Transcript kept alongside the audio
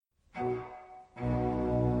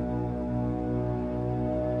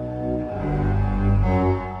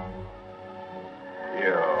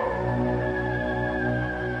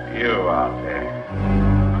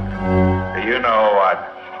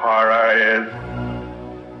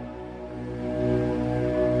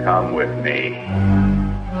Come with me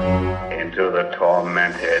into the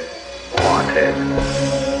tormented, haunted,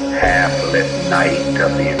 half-lit night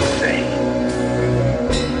of the insane.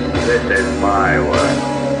 This is my world.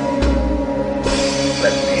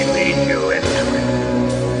 Let me lead you into it.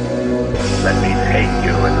 Let me take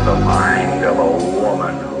you into the mind of a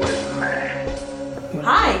woman who is mad.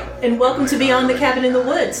 Hi, and welcome to Beyond the Cabin in the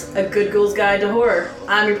Woods, a good ghouls guide to horror.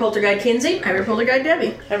 I'm your poltergeist Kinsey. I'm your poltergeist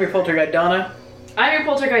Debbie. I'm your poltergeist Donna. I'm your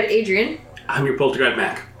poltergeist Adrian. I'm your poltergeist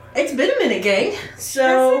Mac. It's been a minute, gang.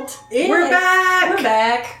 So We're back. We're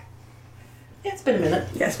back. Yeah, it's been a minute.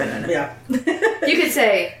 Yeah, it's been a minute. Yeah. You could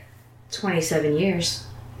say 27 years.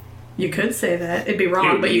 You could say that. It'd be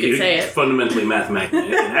wrong, but you could say It's it. fundamentally mathematically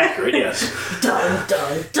inaccurate, yes. Dun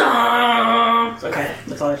dun dun. Okay,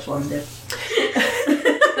 that's all I just wanted to do.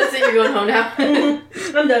 That's it, you're going home now.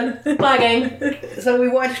 I'm done. Bye, gang. So we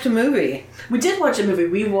watched a movie. We did watch a movie.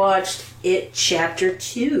 We watched It Chapter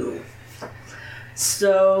 2.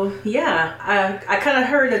 So, yeah, I kind of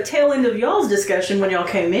heard a tail end of y'all's discussion when y'all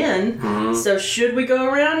came in. Mm-hmm. So, should we go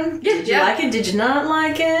around? Yeah, Did you like it? Did you not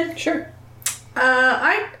like it? Sure.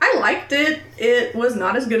 I liked it. It was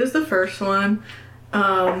not as good as the first one.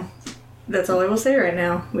 That's all I will say right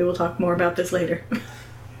now. We will talk more about this later.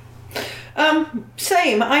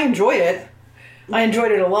 Same. I enjoyed it. I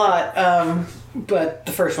enjoyed it a lot, but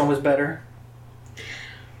the first one was better.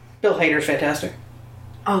 Bill Hader's fantastic.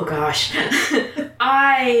 Oh gosh.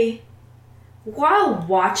 While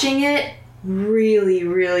watching it, really,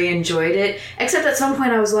 really enjoyed it. Except at some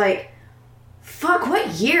point I was like, fuck, what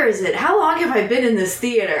year is it? How long have I been in this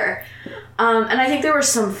theater? And I think there were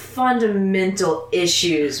some fundamental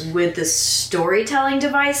issues with the storytelling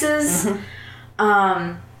devices.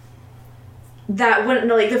 Mm-hmm. That when,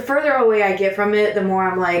 like, the further away I get from it, the more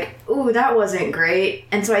I'm like, ooh, that wasn't great.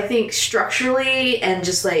 And so I think structurally and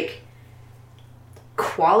just, like,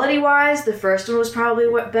 quality-wise, the first one was probably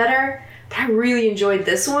better. But I really enjoyed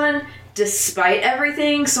this one, despite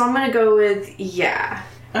everything. So I'm going to go with, yeah.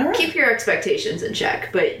 All right. Keep your expectations in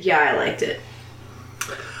check. But, yeah, I liked it.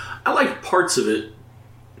 I liked parts of it,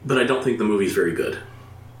 but I don't think the movie's very good.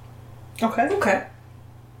 Okay.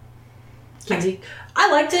 Kinsey? I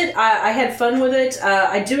liked it. I had fun with it.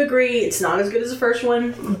 I do agree it's not as good as the first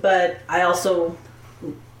one, but I also,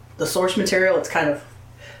 the source material, it's kind of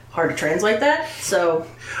hard to translate that, so.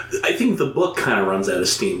 I think the book kind of runs out of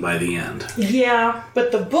steam by the end. Yeah.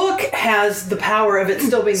 But the book has the power of it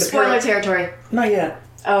still being the Spoiler territory. Not yet.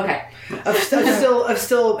 Oh, okay. Of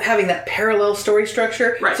still having that parallel story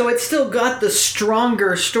structure. Right. So it's still got the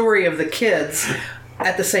stronger story of the kids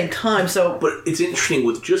at the same time. So, but it's interesting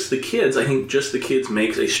with Just the Kids. I think Just the Kids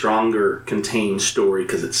makes a stronger contained story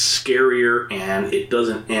because it's scarier and it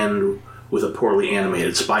doesn't end with a poorly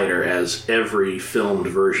animated spider as every filmed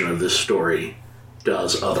version of this story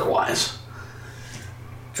does otherwise.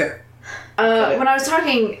 fair. When I was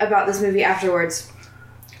talking about this movie afterwards,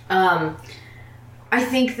 I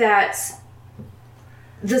think that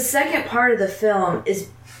the second part of the film is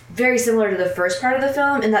very similar to the first part of the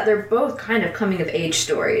film in that they're both kind of coming-of-age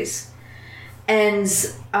stories. And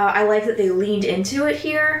I like that they leaned into it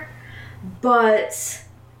here, but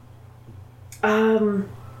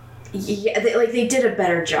yeah, they did a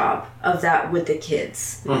better job of that with the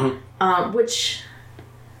kids. Mm-hmm. Which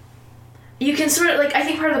you can sort of, like, I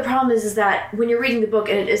think part of the problem is that when you're reading the book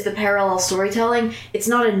and it is the parallel storytelling, it's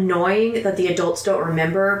not annoying that the adults don't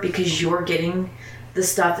remember because you're getting the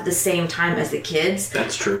stuff at the same time as the kids.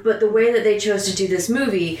 That's true. But the way that they chose to do this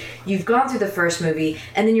movie, you've gone through the first movie,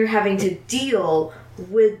 and then you're having to deal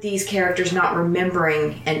with these characters not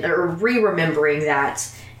remembering or re-remembering that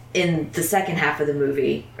in the second half of the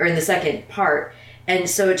movie, or in the second part. And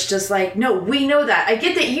so it's just like, no, we know that. I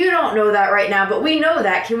get that you don't know that right now, but we know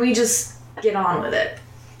that. Can we just get on with it?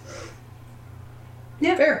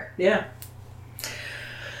 Yeah. Fair. Yeah.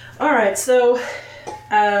 All right, so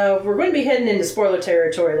we're going to be heading into spoiler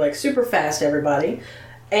territory, like, super fast, everybody.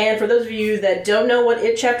 And for those of you that don't know what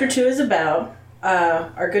It Chapter 2 is about,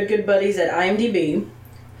 our good buddies at IMDb,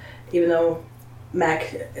 even though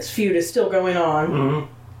Mac's feud is still going on. Mm-hmm.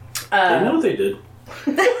 I know they did.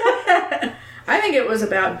 I think it was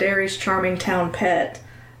about Derry's charming town pet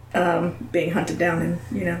being hunted down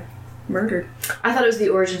and, murdered. I thought it was the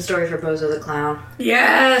origin story for Bozo the Clown.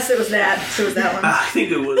 Yes, it was that. It was that one. I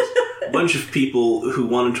think it was a bunch of people who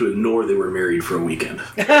wanted to ignore they were married for a weekend.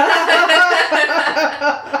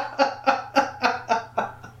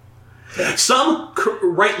 Some,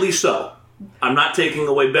 rightly so. I'm not taking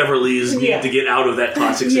away Beverly's need to get out of that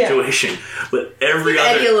toxic situation, but every other...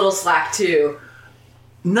 Eddie a little slack, too.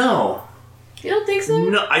 No. You don't think so?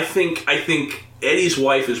 No, I think Eddie's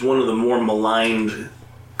wife is one of the more maligned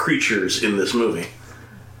creatures in this movie.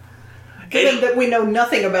 Given that we know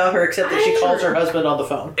nothing about her except that she calls her husband on the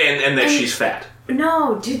phone. And that she's fat.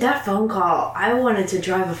 No, dude, that phone call, I wanted to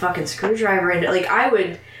drive a fucking screwdriver into, like, I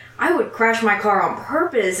would crash my car on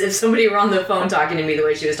purpose if somebody were on the phone talking to me the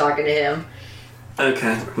way she was talking to him.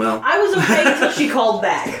 Okay, well. I was okay until she called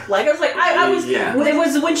back. Like, I was like, I was, Yeah. it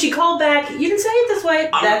was when she called back, you didn't say it this way.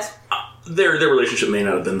 That's, Their relationship may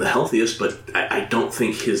not have been the healthiest, but I don't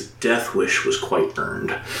think his death wish was quite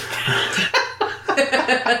earned.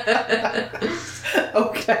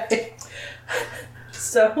 Okay.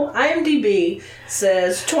 so IMDb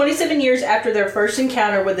says 27 years after their first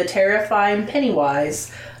encounter with the terrifying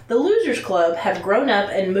Pennywise, the Losers Club have grown up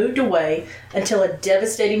and moved away until a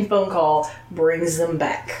devastating phone call brings them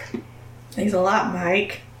back. Thanks a lot,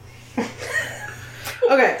 Mike.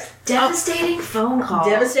 Okay. Devastating phone call.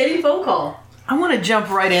 Devastating phone call. I want to jump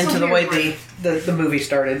right into the way weird the movie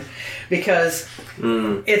started, because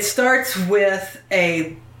it starts with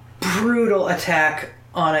a brutal attack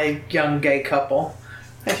on a young gay couple.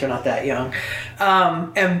 Actually, not that young.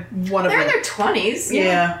 And one of They're in them... their 20s.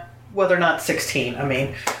 Yeah. Well, they're not 16. I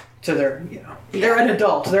mean, so they're, they're an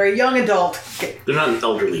adult. They're a young adult. They're not an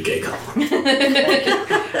elderly gay couple.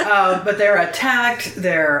 But they're attacked.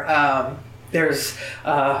 There's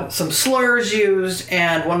some slurs used,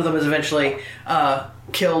 and one of them is eventually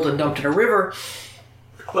killed and dumped in a river.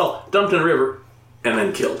 Well, dumped in a river and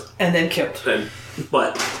then killed.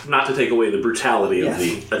 But not to take away the brutality of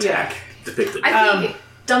the attack depicted. I think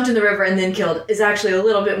dumped in the river and then killed is actually a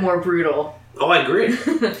little bit more brutal. Oh, I agree.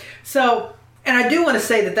 So, and I do want to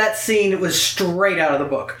say that scene was straight out of the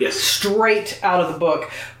book. Yes. Straight out of the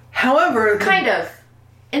book. However... Kind of.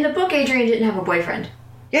 In the book, Adrian didn't have a boyfriend.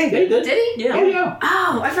 Yeah, he did. Did he? Yeah. Oh, yeah.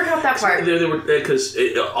 Oh, I forgot that part. They were, because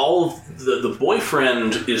all of the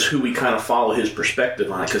boyfriend is who we kind of follow his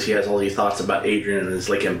perspective on it, because he has all these thoughts about Adrian and his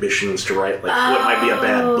like ambitions to write like what might be a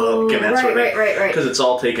bad book and that sort of thing. Right. Because it's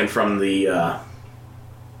all taken from the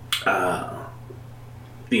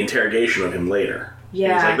interrogation of him later.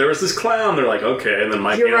 Yeah. He's like, there was this clown. They're like, okay, and then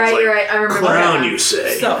Mike You're Hamill right, like, you're right. I remember clown, that. you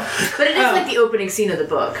say? So, But it is like the opening scene of the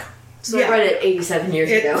book. So Yeah. I read it 87 years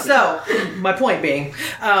ago. so, my point being...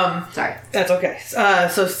 Sorry. That's okay.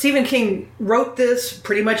 So Stephen King wrote this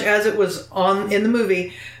pretty much as it was in the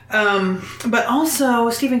movie. But also,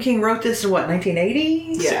 Stephen King wrote this in what,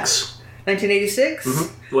 1980? Yeah. 1986?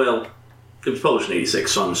 Mm-hmm. Well, it was published in 86,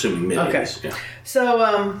 so I'm assuming mid-80s. Okay. Yeah.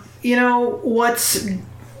 So, what's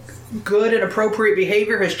good and appropriate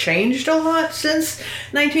behavior has changed a lot since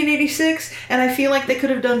 1986, and I feel like they could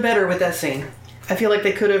have done better with that scene. I feel like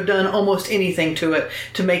they could have done almost anything to it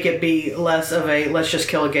to make it be less of a let's just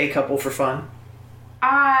kill a gay couple for fun.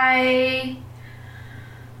 I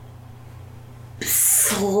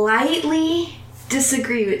slightly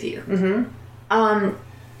disagree with you. Mm-hmm.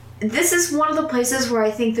 This is one of the places where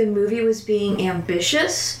I think the movie was being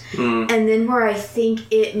ambitious, and then where I think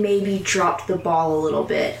it maybe dropped the ball a little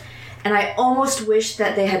bit. And I almost wish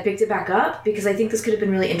that they had picked it back up, because I think this could have been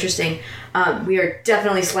really interesting. We are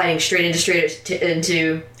definitely sliding straight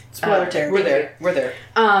into spoiler territory. We're there.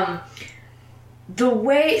 The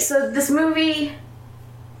way, so this movie,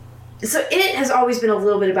 so it has always been a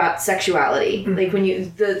little bit about sexuality. Like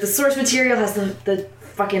when the source material has the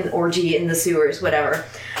fucking orgy in the sewers, whatever.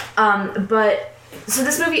 But so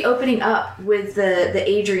this movie opening up with the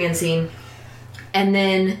Adrian scene, and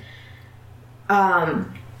then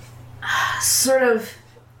sort of...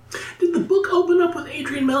 Did the book open up with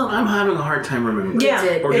Adrian Mellon? I'm having a hard time remembering. Yeah.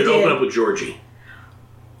 It Or did. did it open up with Georgie?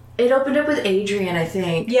 It opened up with Adrian, I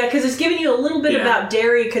think. Yeah, because it's giving you a little bit Yeah. about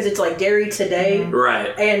Derry, because it's like Derry today. Right.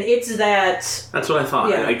 And it's that... That's what I thought.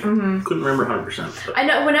 Yeah. I couldn't remember 100%. But. I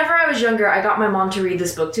know, whenever I was younger, I got my mom to read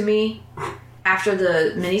this book to me after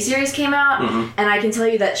the miniseries came out, and I can tell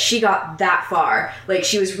you that she got that far. Like,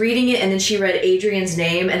 she was reading it, and then she read Adrian's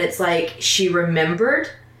name, and it's like, she remembered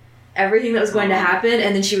everything that was going to happen,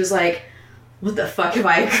 and then she was like, what the fuck have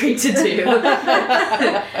I agreed to do?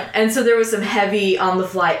 And so there was some heavy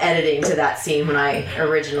on-the-fly editing to that scene when I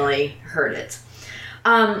originally heard it.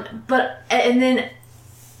 And then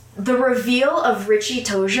the reveal of Richie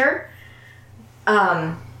Tozier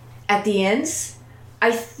at the end,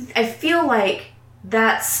 I feel like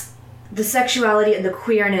that's the sexuality and the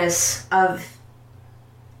queerness of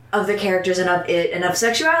the characters and of it and of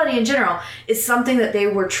sexuality in general is something that they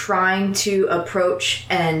were trying to approach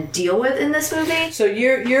and deal with in this movie. So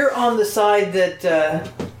you're on the side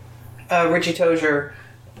that Richie Tozier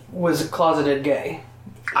was closeted gay.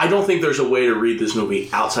 I don't think there's a way to read this movie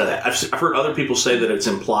outside of that. I've heard other people say that it's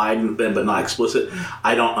implied but not explicit.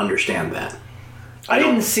 I don't understand that. I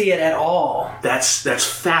didn't see it at all. That's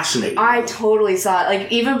fascinating. I totally saw it.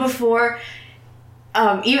 Like, even before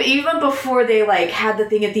they, like, had the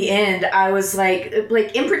thing at the end, I was like,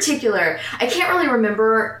 in particular, I can't really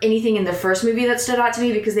remember anything in the first movie that stood out to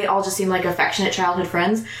me because they all just seemed like affectionate childhood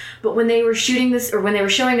friends. But when they were showing us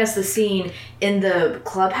the scene in the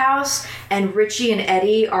clubhouse and Richie and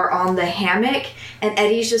Eddie are on the hammock and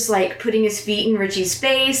Eddie's just, like, putting his feet in Richie's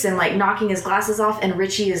face and, like, knocking his glasses off and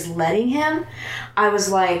Richie is letting him, I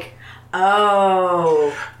was like,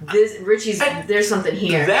 oh, there's something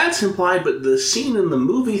here. That's implied, but the scene in the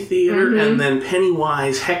movie theater and then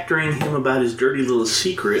Pennywise hectoring him about his dirty little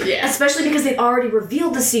secret. Yeah. Especially because they've already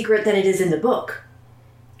revealed the secret that it is in the book.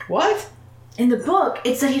 What? In the book,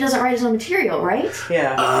 it's that he doesn't write his own material, right?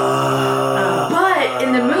 Yeah. But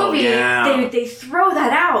in the movie, they throw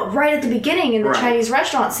that out right at the beginning in the Chinese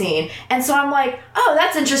restaurant scene. And so I'm like, oh,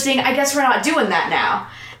 that's interesting. I guess we're not doing that now.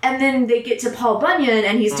 And then they get to Paul Bunyan,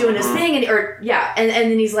 and he's doing his thing, and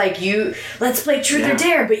then he's like, let's play truth or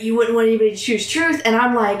dare, but you wouldn't want anybody to choose truth. And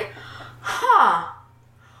I'm like,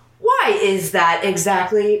 why is that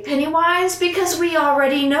exactly, Pennywise? Because we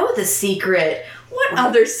already know the secret. What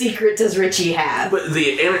other secret does Richie have? But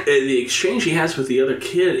the exchange he has with the other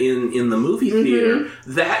kid in the movie theater,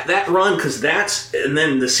 that run, because and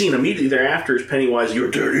then the scene immediately thereafter is Pennywise, your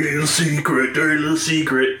dirty little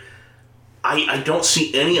secret. I don't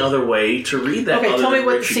see any other way to read that. Okay, tell me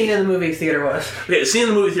what Richie. the scene in the movie theater was. Okay, the scene in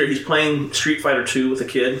the movie theater, he's playing Street Fighter 2 with a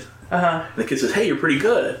kid. And the kid says, hey, you're pretty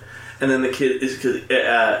good. And then the kid is...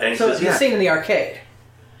 and he So says, the scene in the arcade.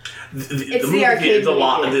 The arcade the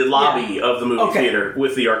lobby of the movie theater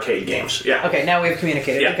with the arcade games. Yeah. Okay, now we've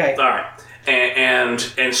communicated. Yeah. Okay. All right.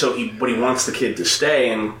 And so he wants the kid to stay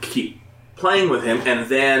and keep playing with him, and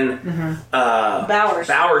then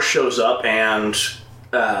Bowers shows up and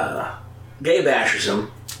gay bashes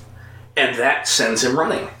him, and that sends him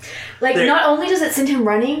running. Like, not only does it send him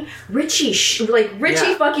running, Richie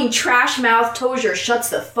fucking trash mouth Tozier shuts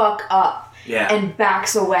the fuck up and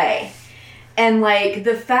backs away. And, like,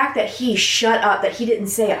 the fact that he shut up, that he didn't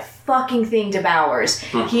say a fucking thing to Bowers,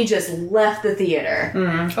 he just left the theater.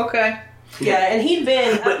 Okay. Yeah, and he'd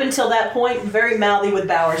been, up until that point, very mouthy with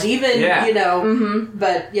Bowers. Even,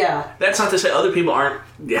 but yeah. That's not to say other people aren't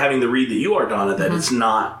having the read that you are, Donna, that it's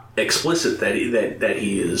not explicit that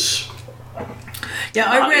he is... Yeah,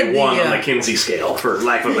 I read on the Kinsey scale, for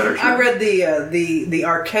lack of a better term. I read the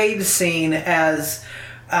arcade scene as...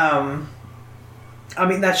 I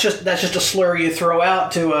mean, that's just a slur you throw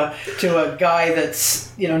out to a guy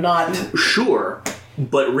that's, not... Sure,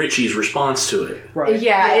 but Richie's response to it. Right.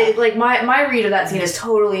 Yeah. My read of that scene is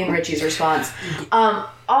totally in Richie's response.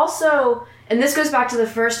 Also, and this goes back to the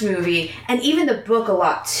first movie, and even the book a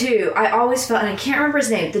lot, too, I always felt, and I can't remember his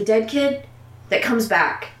name, the dead kid that comes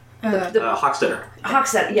back. Hochstetter.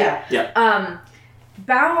 Hochstetter, yeah. Yeah.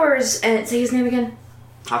 Bowers, and say his name again?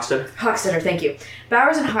 Hochstetter, thank you.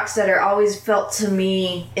 Bowers and Hochstetter always felt to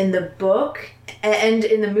me in the book and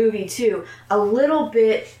in the movie too a little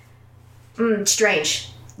bit strange.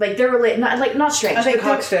 Like they're not strange. I think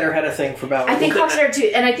Hochstetter had a thing for Bowers. I think Hochstetter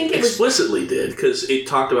too, and I think it explicitly did, because it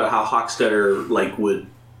talked about how Hochstetter would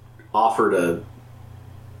offer to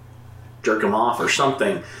jerk him off or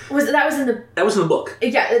something. That was in the book.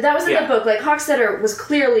 Yeah, that was in the book. Like Hochstetter was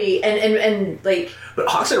clearly and like. But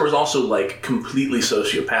Hochstetter was also completely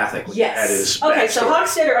sociopathic. Yes. At his okay, backstory. so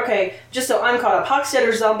Hochstetter. Okay, just so I'm caught up.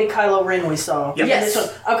 Hochstetter's zombie Kylo Ren we saw. Yep.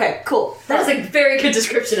 Yes. Okay, cool. That's a very good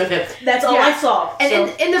description of him. That's all I saw. And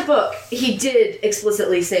in the book, he did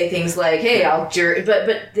explicitly say things like, "Hey, I'll jerk,"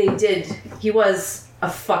 but they did. He was a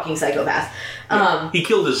fucking psychopath. He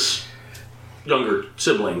killed his younger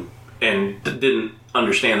sibling and didn't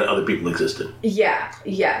understand that other people existed. Yeah.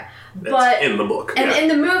 That's but in the book. And in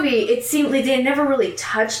the movie, it seemed like they never really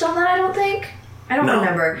touched on that, I don't think. I don't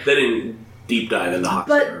remember. They didn't deep dive into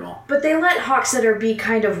Hochstetter at all. But they let Hochstetter be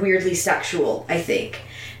kind of weirdly sexual, I think.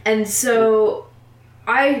 And so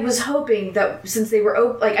I was hoping that since they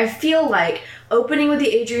were I feel like opening with the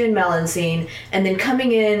Adrian Mellon scene and then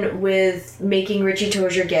coming in with making Richie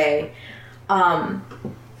Tozier gay,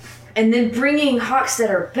 and then bringing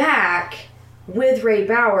Hochstetter back with Ray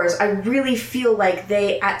Bowers, I really feel like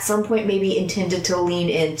they at some point maybe intended to lean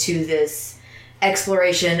into this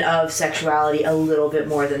exploration of sexuality a little bit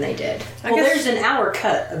more than they did. Well, there's an hour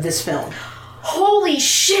cut of this film. Holy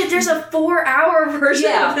shit, there's a 4-hour version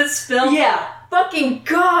of this film? Yeah. Fucking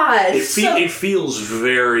God. It feels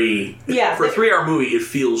very... Yeah. For a 3-hour movie, it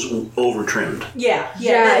feels over-trimmed. Yeah,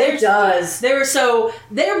 it does.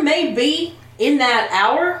 There may be, in that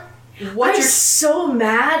hour... what I'm you're so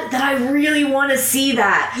mad that I really want to see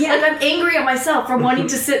that. Yeah. Like, I'm angry at myself for wanting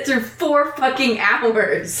to sit through 4 fucking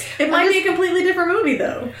hours. It might be a completely different movie,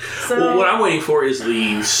 though. So Well, what I'm waiting for is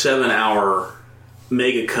the 7-hour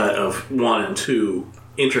mega cut of 1 and 2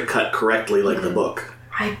 intercut correctly like the book.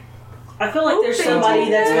 I feel like there's somebody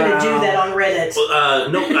that's going to do that on Reddit.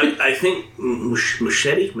 No, I think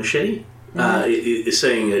Machete is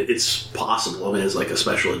saying it's possible. I mean, it's like a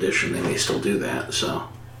special edition. They may still do that. So,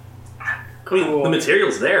 I mean, the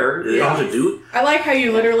material's there. They don't have to do it. I like how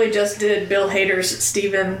you literally just did Bill Hader's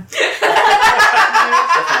Steven.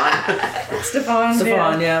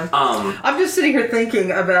 Stefan. Yeah. I'm just sitting here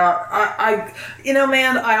thinking about I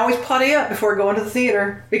man, I always potty up before going to the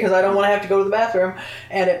theater because I don't want to have to go to the bathroom.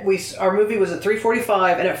 And our movie was at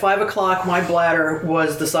 3:45, and at 5:00 my bladder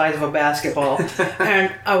was the size of a basketball,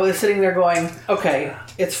 and I was sitting there going, okay,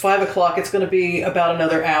 it's 5:00, it's going to be about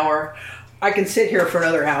another hour. I can sit here for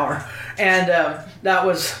another hour. And that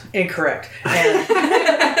was incorrect. And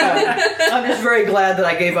I'm just very glad that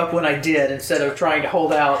I gave up when I did instead of trying to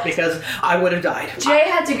hold out because I would have died. Jay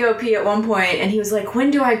had to go pee at one point, and he was like,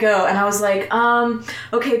 when do I go? And I was like,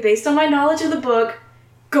 okay, based on my knowledge of the book,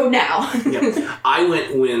 go now. Yeah. I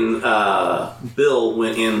went when Bill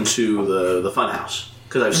went into the Funhouse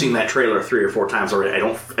because I've seen that trailer 3 or 4 times already.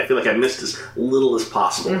 I feel like I missed as little as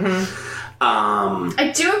possible.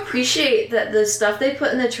 I do appreciate that the stuff they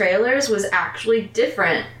put in the trailers was actually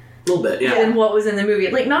different A little bit, yeah. than what was in the movie.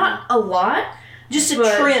 Like, not a lot. Just a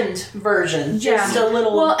But- trimmed version. Just a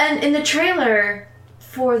little... Well, and in the trailer,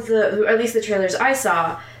 or at least the trailers I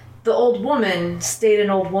saw, the old woman stayed an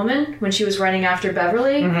old woman when she was running after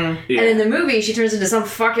Beverly. Yeah. And in the movie, she turns into some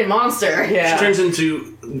fucking monster. She turns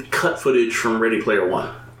into cut footage from Ready Player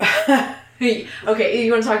One. Okay,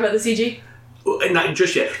 you want to talk about the CG? Not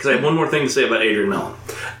just yet, because I have one more thing to say about Adrian Mellon.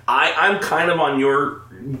 I'm kind of on your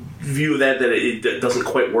view of that it doesn't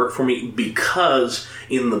quite work for me because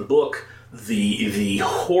in the book, the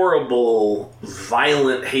horrible,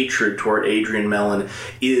 violent hatred toward Adrian Mellon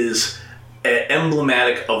is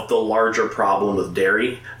emblematic of the larger problem with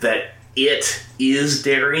Derry, that it is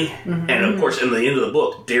Derry, and of course, in the end of the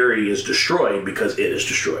book, Derry is destroyed because it is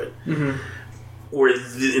destroyed. Where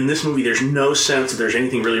in this movie, there's no sense that there's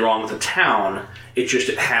anything really wrong with the town. It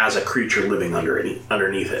has a creature living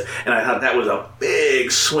underneath it. And I thought that was a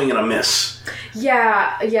big swing and a miss.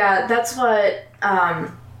 Yeah, that's what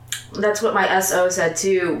my SO said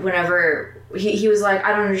too. Whenever he was like, I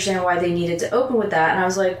don't understand why they needed to open with that, and I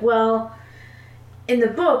was like, well, in the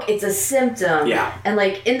book it's a symptom, and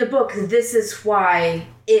like in the book this is why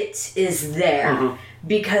it is there.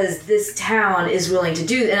 Because this town is willing to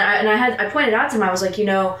do, and I pointed out to him, I was like,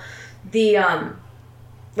 the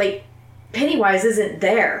like Pennywise isn't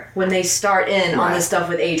there when they start in on this stuff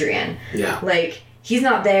with Adrian. Yeah, like he's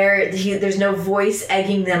not there. There's no voice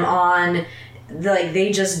egging them on. Like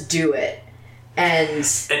they just do it, and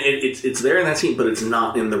it's there in that scene, but it's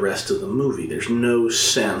not in the rest of the movie. There's no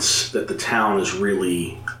sense that the town is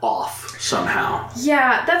really off somehow.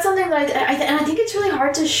 Yeah, that's something that I think it's really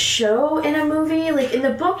hard to show in a movie. Like in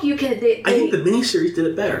the book, you can. I think the miniseries did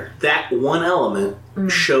it better. That one element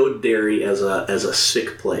showed Derry as a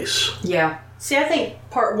sick place. Yeah. See, I think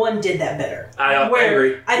part 1 did that better. I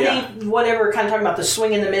agree. I think whatever, kind of talking about the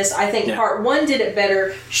swing and the miss, I think part 1 did it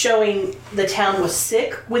better, showing the town was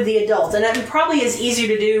sick with the adults. And that probably is easier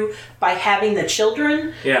to do by having the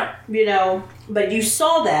children. Yeah. But you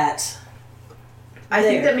saw that. I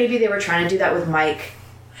think that maybe they were trying to do that with Mike.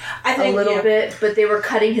 I think a little bit, but they were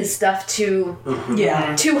cutting his stuff too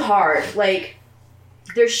hard. Like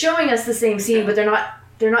they're showing us the same scene, but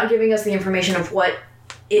they're not giving us the information of what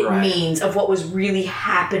it means, of what was really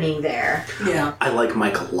happening there. Yeah. I like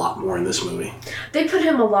Mike a lot more in this movie. They put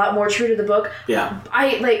him a lot more true to the book. Yeah.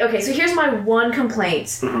 So here's my one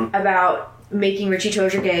complaint about making Richie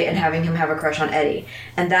Tozier gay and having him have a crush on Eddie,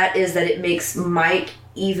 and that is that it makes Mike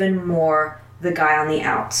even more the guy on the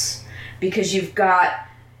outs, because you've got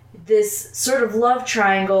this sort of love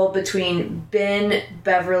triangle between Ben,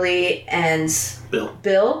 Beverly, and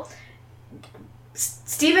Bill.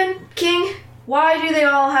 Stephen King, why do they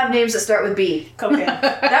all have names that start with B? Cocaine.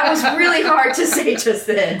 That was really hard to say just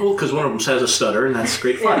then. Well, because one of them has a stutter, and that's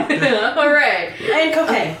great fun. All right.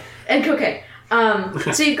 And cocaine.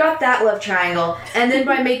 So you've got that love triangle, and then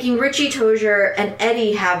by making Richie Tozier and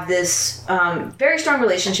Eddie have this very strong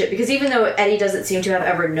relationship, because even though Eddie doesn't seem to have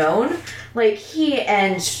ever known, like he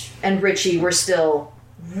and Richie were still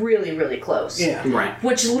really, really close. Yeah. Right.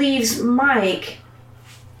 Which leaves Mike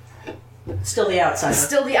still the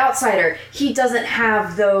outsider. He doesn't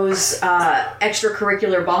have those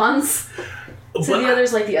extracurricular bonds So the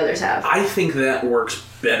others like the others have. I think that works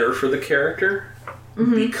better for the character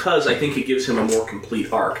because I think it gives him a more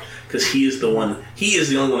complete arc. Because he is the only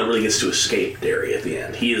one that really gets to escape Derry at the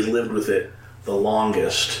end. He has lived with it the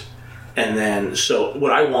longest. And then, so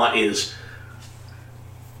what I want is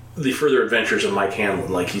the further adventures of Mike Hanlon.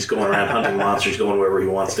 Like, he's going around hunting monsters, going wherever he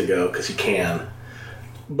wants to go because he can.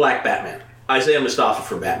 Black Batman. Isaiah Mustafa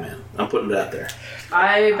for Batman. I'm putting it out there.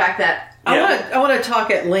 I back that. I want to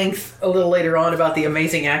talk at length a little later on about the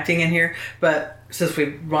amazing acting in here, but since we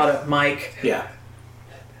brought up Mike,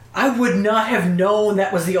 I would not have known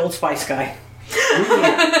that was the Old Spice guy.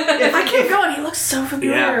 I kept going. He looks so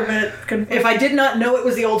familiar, but if I did not know it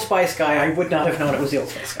was the Old Spice guy, I would not have known it was the Old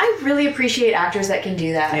Spice guy. I really appreciate actors that can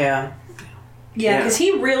do that. Yeah. Yeah, because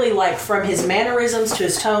he really, like, from his mannerisms to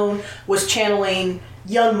his tone, was channeling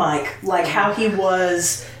young Mike, like how he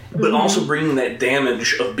was. But also bringing that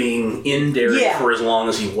damage of being in Derry for as long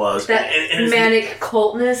as he was. That and manic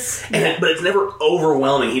cultness. But it's never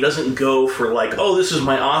overwhelming. He doesn't go for like, oh, this is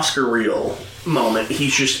my Oscar reel moment.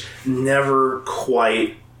 He's just never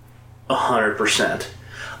quite 100%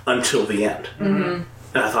 until the end. Mm-hmm.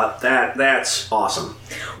 And I thought, that's awesome.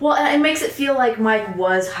 Well, and it makes it feel like Mike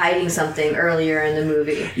was hiding something earlier in the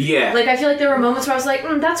movie. Yeah. Like, I feel like there were moments where I was like,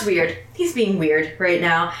 that's weird. He's being weird right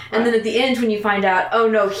now. And then at the end, when you find out, oh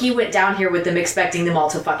no, he went down here with them expecting them all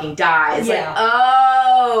to fucking die. It's like,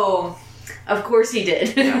 oh, of course he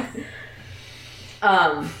did. Yeah.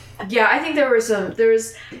 Yeah, I think there's some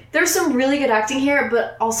really good acting here,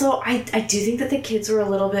 but also I do think that the kids were a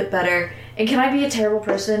little bit better. And can I be a terrible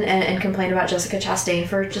person and complain about Jessica Chastain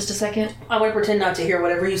for just a second? I'm going to pretend not to hear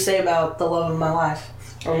whatever you say about the love of my life,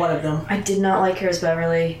 or one of them. I did not like her as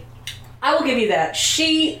Beverly. I will give you that.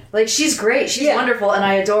 She's great. She's wonderful, and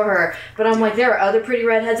I adore her. But I'm like, there are other pretty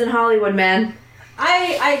redheads in Hollywood, man.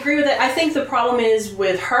 I agree with that. I think the problem is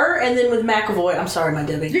with her and then with McAvoy. I'm sorry, my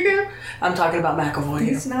Debbie. You're good. I'm talking about McAvoy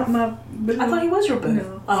here. He's not my boo. I thought he was your boo.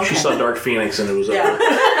 No. Oh, okay. She saw Dark Phoenix and it was over.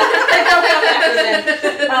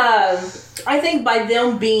 I think by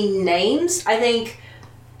them being names, I think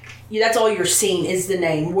that's all you're seeing is the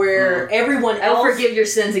name. Where everyone else... I'll forgive your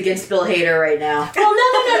sins against Bill Hader right now. Well,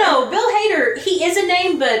 no. Bill Hader, he is a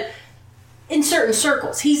name, but in certain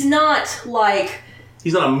circles. He's not like...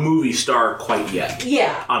 He's not a movie star quite yet.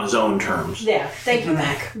 Yeah. On his own terms. Yeah. Thank you,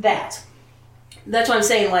 Mac. That's what I'm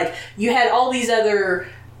saying. Like, you had all these other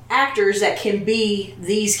actors that can be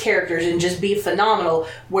these characters and just be phenomenal,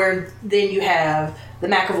 where then you have the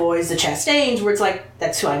McAvoys, the Chastains, where it's like,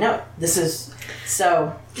 that's who I know. This is...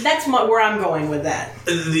 So, that's where I'm going with that.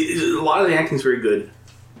 A lot of the acting's very good.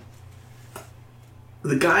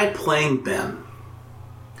 The guy playing Ben...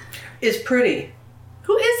 is pretty.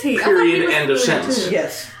 Who is he? Period, end of sentence.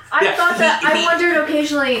 Yes. I thought that... I wondered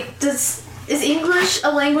occasionally, is English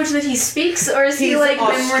a language that he speaks, or is he like...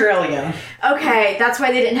 Australian. Okay, that's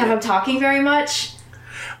why they didn't have him talking very much.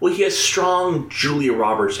 Well, he has strong Julia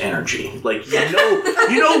Roberts energy. Like,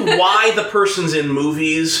 you know why the person's in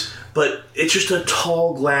movies, but it's just a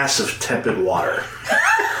tall glass of tepid water.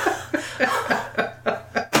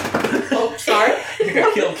 Oh, sorry.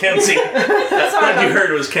 You killed Kenzie. That's what you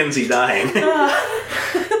heard was Kenzie dying.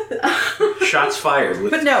 Shots fired.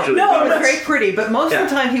 With But no, Julia it was Roberts. very pretty. But most of the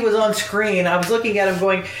time he was on screen, I was looking at him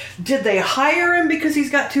going, did they hire him because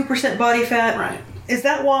he's got 2% body fat? Right. Is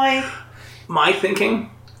that why? My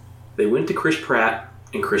thinking, they went to Chris Pratt,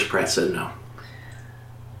 and Chris Pratt said no.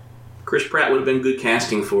 Chris Pratt would have been good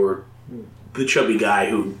casting for the chubby guy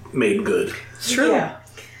who made good. It's true. Yeah.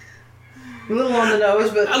 A little on the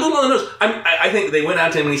nose, but... A little on the nose. I think they went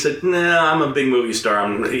out to him and he said, "Nah, I'm a big movie star.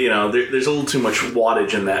 There's a little too much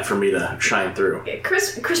wattage in that for me to shine through."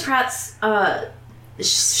 Chris Pratt's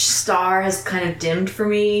star has kind of dimmed for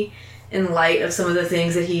me in light of some of the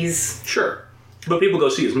things that he's... Sure. But people go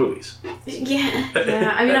see his movies. Yeah.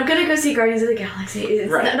 I mean, I'm gonna go see Guardians of the Galaxy.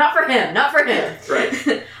 It's Right. not for him. Not for him.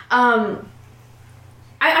 Right.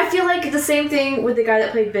 I feel like the same thing with the guy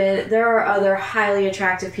that played Ben. There are other highly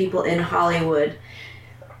attractive people in Hollywood.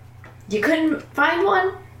 You couldn't find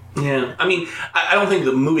one? Yeah. I mean, I don't think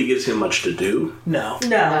the movie gives him much to do. No.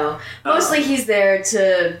 No. Mostly he's there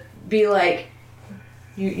to be like,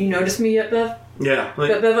 you noticed me yet, Bev? Yeah.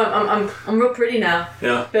 Bev, I'm real pretty now.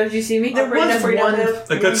 Yeah. Bev, do you see me? There was one...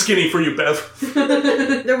 I got skinny for you, Bev.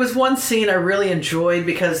 There was one scene I really enjoyed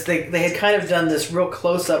because they had kind of done this real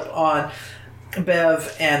close-up on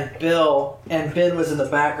Bev and Bill, and Ben was in the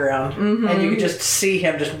background, and you could just see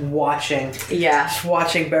him just watching. Yeah. Just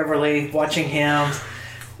watching Beverly, watching him.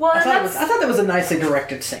 Well, I thought that was a nicely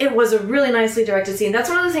directed scene. It was a really nicely directed scene. That's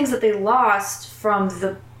one of the things that they lost from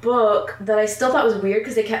the book that I still thought was weird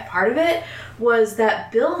because they kept part of it was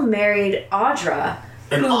that Bill married Audra.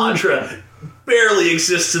 And Audra barely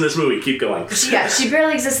exists in this movie. Keep going. Yeah, she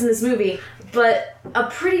barely exists in this movie, but a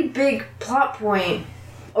pretty big plot point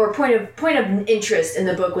or point of interest in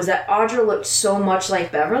the book was that Audra looked so much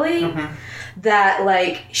like Beverly that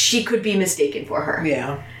like she could be mistaken for her.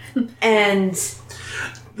 Yeah. And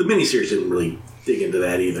The miniseries didn't really dig into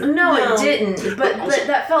that either. no, it didn't. But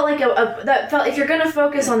that felt like that felt if you're gonna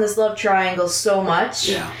focus on this love triangle so much,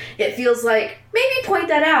 it feels like maybe point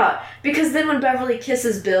that out. Because then when Beverly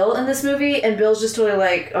kisses Bill in this movie and Bill's just totally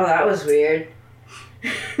like, oh, that was weird.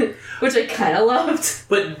 Which I kinda loved.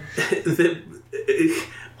 But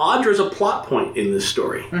Audra's a plot point in this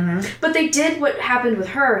story. But they did what happened with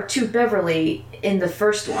her to Beverly in the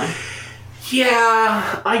first one.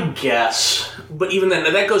 Yeah, I guess. But even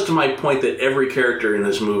then, that goes to my point that every character in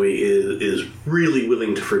this movie is really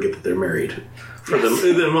willing to forget that they're married. For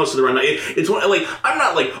most of the run. It's like, I'm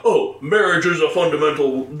not like, oh, marriage is a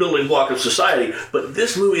fundamental building block of society. But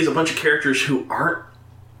this movie is a bunch of characters who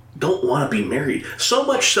don't want to be married. So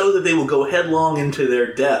much so that they will go headlong into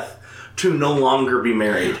their death to no longer be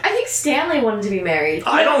married. I think Stanley wanted to be married.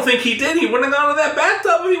 I don't think he did. He wouldn't have gone to that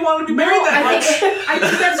bathtub if he wanted to be married that much. I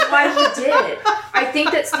think that's why he did. I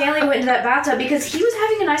think that Stanley went into that bathtub because he was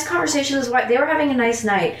having a nice conversation with his wife. They were having a nice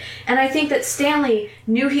night. And I think that Stanley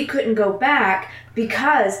knew he couldn't go back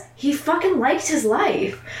because he fucking liked his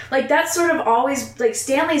life. Like, that's sort of always... Like,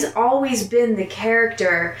 Stanley's always been the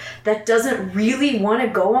character that doesn't really want to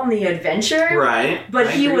go on the adventure. Right.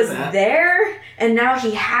 But he was there, and now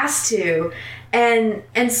he has to. And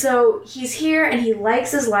so he's here, and he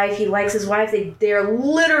likes his life, he likes his wife. They're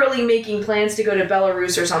literally making plans to go to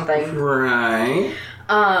Belarus or something. Right.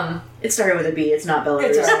 It started with a B, it's not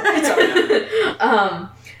Belarus. It's all right.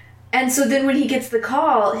 And so then when he gets the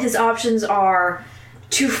call, his options are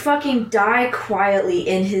to fucking die quietly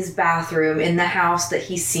in his bathroom in the house that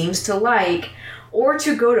he seems to like, or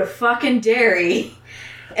to go to fucking Derry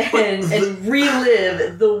and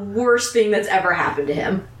relive the worst thing that's ever happened to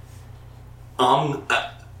him.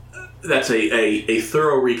 That's a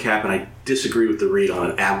thorough recap, and I disagree with the read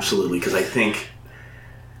on it absolutely, because I think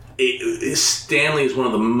Stanley is one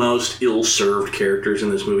of the most ill-served characters in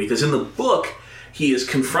this movie, because in the book, he is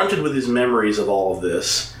confronted with his memories of all of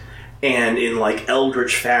this, and in like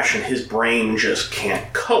eldritch fashion, his brain just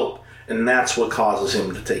can't cope, and that's what causes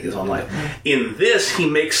him to take his own life. In this, he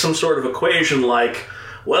makes some sort of equation like,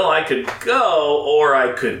 well, I could go, or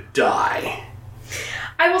I could die.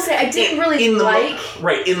 I will say, I didn't really in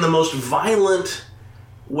the most violent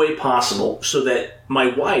way possible, so that my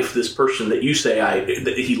wife, this person that you say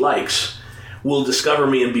that he likes, will discover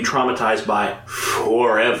me and be traumatized by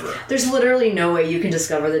forever. There's literally no way you can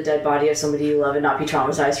discover the dead body of somebody you love and not be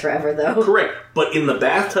traumatized forever, though. Correct. But in the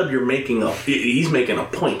bathtub, he's making a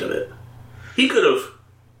point of it. He could have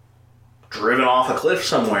driven off a cliff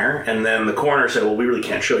somewhere, and then the coroner said, well, we really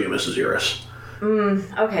can't show you, Mrs. Uris.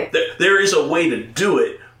 Okay. There is a way to do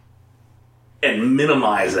it and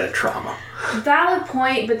minimize that trauma. Valid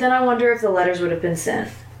point, but then I wonder if the letters would have been sent.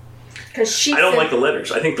 I don't like the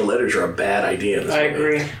letters. I think the letters are a bad idea. I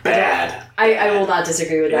agree. Bad. I will not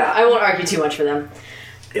disagree with that. I won't argue too much for them.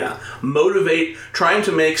 Yeah. Trying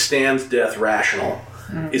to make Stan's death rational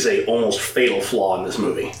is a almost fatal flaw in this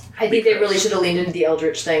movie. I think they really should have leaned into the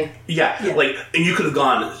Eldritch thing. Yeah. Like, and you could have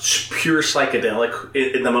gone pure psychedelic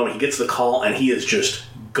in the moment he gets the call, and he is just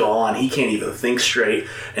gone. He can't even think straight,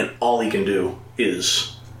 and all he can do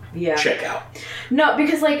is check out. No,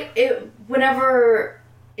 because like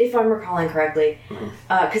if I'm recalling correctly,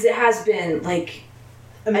 because it has been like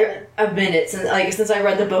a minute since I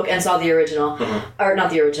read the book and saw the original, or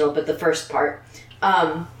not the original, but the first part.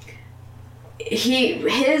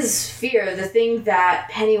 His fear, the thing that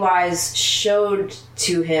Pennywise showed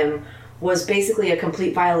to him, was basically a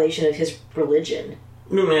complete violation of his religion.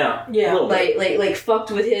 Yeah. Like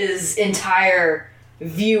fucked with his entire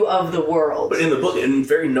view of the world. But in the book, and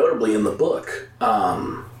very notably in the book,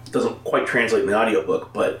 doesn't quite translate in the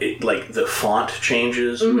audiobook, but it, like, the font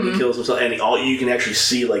changes when he kills himself, and you can actually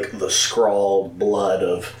see like the scrawled blood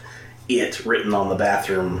of it written on the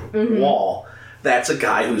bathroom wall. That's a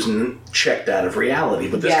guy who's checked out of reality.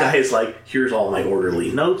 But this guy is like, here's all my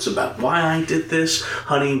orderly notes about why I did this.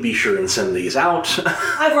 Honey, be sure and send these out.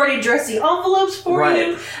 I've already addressed the envelopes for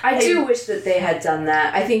you. I do wish that they had done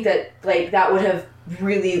that. I think that like that would have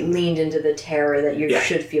really leaned into the terror that you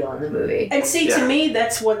should feel in the movie. And see, to me,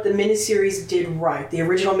 that's what the miniseries did right. The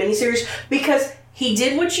original miniseries. Because he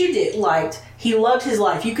did what you liked. He loved his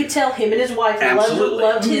life. You could tell him and his wife Absolutely.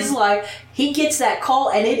 loved his life. He gets that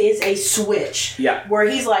call, and it is a switch. Yeah. Where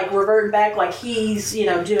he's like reverting back, like he's doing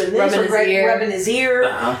this, rubbing his ear,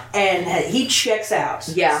 and he checks out.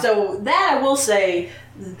 Yeah. So that I will say,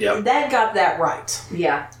 Yep. that got that right.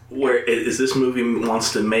 Yeah. Where is this movie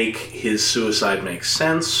wants to make his suicide make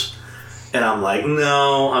sense, and I'm like,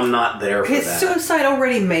 no, I'm not there for His that. suicide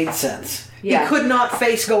already made sense. Yeah. He could not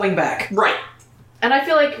face going back. Right. And I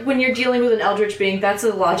feel like when you're dealing with an eldritch being, that's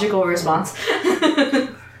a logical response.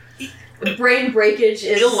 Brain breakage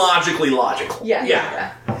is... Illogically logical.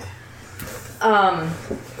 Yeah.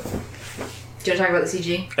 Do you want to talk about the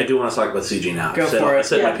CG? I do want to talk about CG now. Go for it. I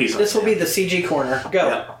said Yeah. my piece on This will that. be the CG corner. Go.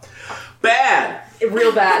 Yeah. Bad.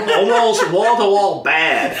 Real bad. Almost wall-to-wall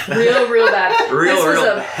bad. Real bad. Real this was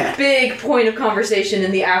a bad. big point of conversation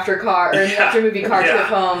in the after movie car trip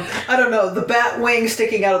home. I don't know. The bat wing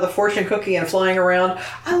sticking out of the fortune cookie and flying around.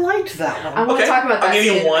 I liked that one. I want to talk about that. I'll give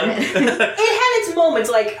you scene in a one. minute. It had its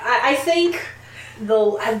moments. Like I think the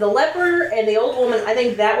leper and the old woman. I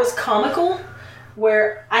think that was comical.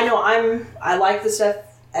 Where I like the stuff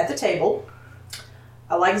at the table.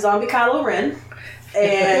 I like zombie Kylo Ren,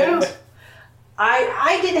 and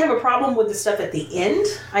I didn't have a problem with the stuff at the end.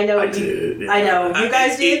 I know you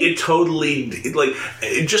guys did. It totally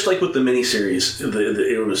just like with the miniseries.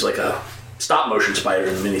 It was like a stop motion spider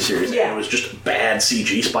in the miniseries. Yeah. And it was just a bad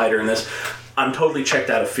CG spider in this. I'm totally checked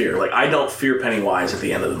out of fear. Like I don't fear Pennywise at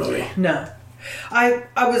the end of the movie. No. I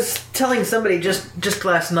was telling somebody just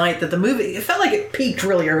last night that the movie, it felt like it peaked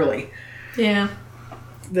really early. Yeah.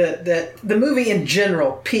 The movie in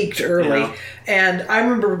general peaked early. Yeah. And I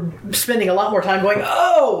remember spending a lot more time going,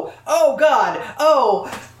 oh God,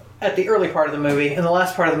 at the early part of the movie. And the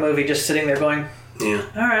last part of the movie just sitting there going, Yeah.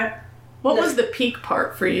 all right. What was the peak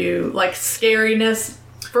part for you? Like scariness?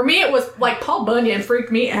 For me, it was like Paul Bunyan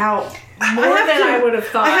freaked me out more than I would have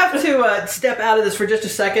thought. I have to step out of this for just a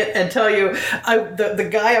second and tell you, the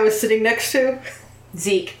guy I was sitting next to,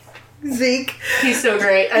 Zeke. He's so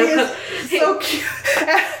great. He is so cute.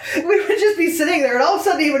 We would just be sitting there, and all of a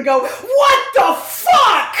sudden he would go, "What the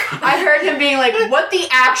fuck?" I heard him being like, "What the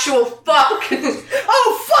actual fuck?"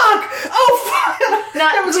 Oh fuck!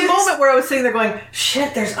 Not There was a just- moment where I was sitting there going,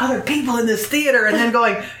 "Shit, there's other people in this theater," and then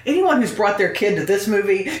going, "Anyone who's brought their kid to this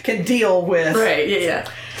movie can deal with." Right, yeah.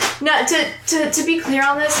 No, to be clear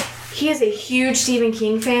on this, he is a huge Stephen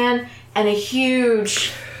King fan and a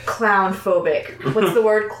huge clown phobic. What's the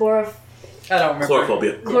word? I don't remember.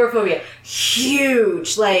 Chlorophobia. Chlorophobia.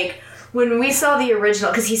 Huge. Like, when we saw the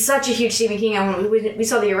original, because he's such a huge Stephen King, and when we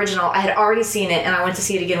saw the original, I had already seen it, and I went to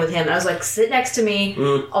see it again with him, and I was like, sit next to me,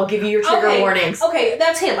 I'll give you your trigger warnings. Okay,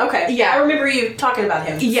 that's him. Okay. Yeah. I remember you talking about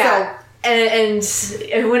him. Yeah. And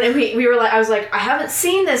when we were like, I was like, I haven't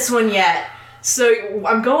seen this one yet, so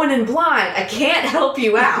I'm going in blind. I can't help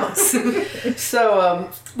you out. So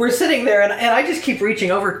we're sitting there, and I just keep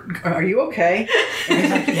reaching over. Are you okay? And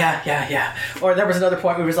he's like, yeah. Or there was another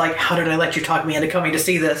point where he was like, how did I let you talk me into coming to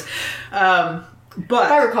see this? If I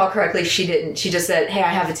But recall correctly, she didn't. She just said, hey,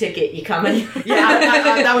 I have a ticket. You coming? yeah,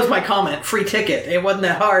 that was my comment. Free ticket. It wasn't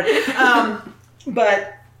that hard.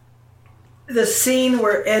 But the scene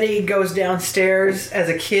where Eddie goes downstairs as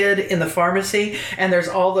a kid in the pharmacy, and there's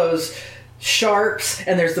all those sharps,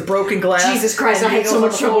 and there's the broken glass. Jesus Christ, and I he had so goes on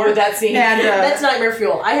much the trouble floor. with that scene. And, That's Nightmare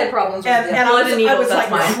Fuel. I had problems with and it. I Blood was, and needles, I was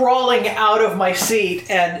that's like mine. crawling out of my seat,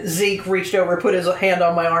 and Zeke reached over, put his hand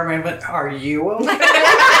on my arm, and went, "Are you okay?"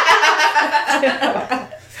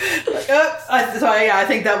 I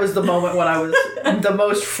think that was the moment when I was the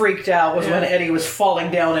most freaked out, was when Eddie was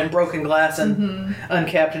falling down in broken glass and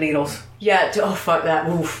uncapped needles. Yeah. Oh, fuck that.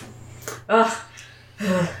 Oof. Ugh.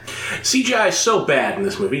 CGI is so bad in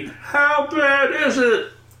this movie. How bad is it?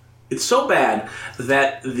 It's so bad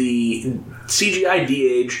that the CGI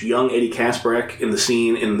de-aged young Eddie Kasparek in the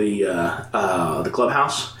scene in the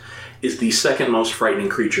clubhouse is the second most frightening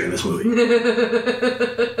creature in this movie.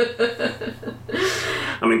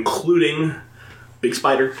 I'm including Big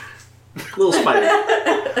Spider, Little Spider,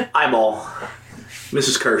 Eyeball,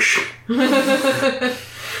 Mrs. Kirsch,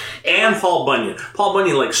 and Paul Bunyan. Paul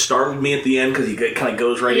Bunyan like startled me at the end because he kind of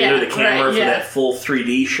goes right into the camera for that full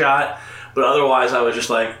 3D shot. But otherwise, I was just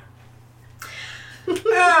like, I don't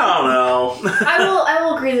know. I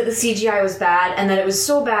will agree that the CGI was bad, and that it was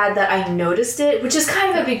so bad that I noticed it, which is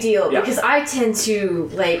kind of a big deal, Yeah. because I tend to,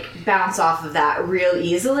 like, bounce off of that real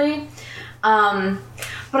easily. But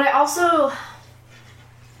I also...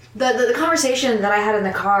 The conversation that I had in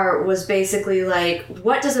the car was basically like,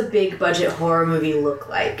 what does a big budget horror movie look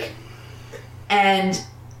like? And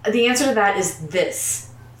the answer to that is this.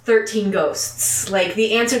 13 Ghosts. Like,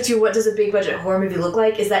 the answer to what does a big budget horror movie look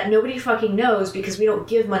like is that nobody fucking knows because we don't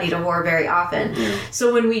give money to horror very often.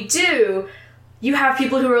 So when we do, you have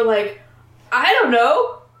people who are like, I don't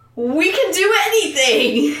know, we can do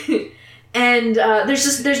anything. And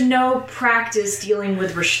there's no practice dealing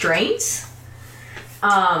with restraints,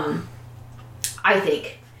 I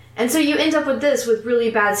think. And so you end up with this with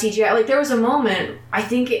really bad CGI. Like, there was a moment, I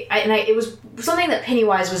think, it was something that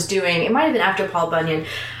Pennywise was doing. It might have been after Paul Bunyan.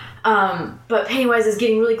 But Pennywise is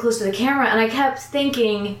getting really close to the camera, and I kept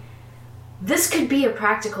thinking, this could be a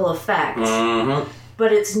practical effect.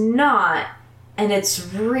 But it's not, and it's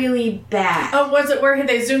really bad. Oh, was it where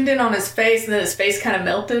they zoomed in on his face and then his face kind of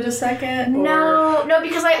melted a second? Or... No,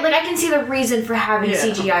 because I can see the reason for having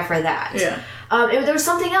CGI for that. Yeah. There was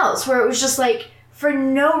something else where it was just like, for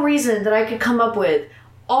no reason that I could come up with,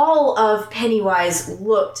 all of Pennywise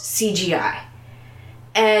looked CGI.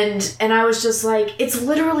 And I was just like, it's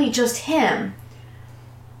literally just him.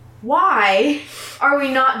 Why are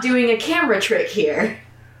we not doing a camera trick here?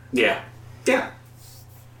 Yeah. Yeah.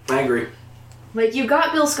 I agree. Like, you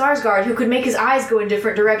got Bill Skarsgård, who could make his eyes go in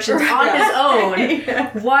different directions on his own.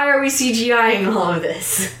 Why are we CGIing all of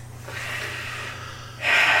this?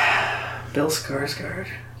 Bill Skarsgård.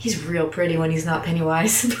 He's real pretty when he's not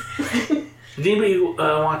Pennywise. Did anybody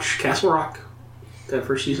watch Castle Rock? That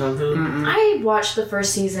first season of Hulu? I watched the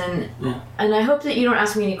first season, and I hope that you don't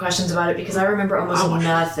ask me any questions about it because I remember almost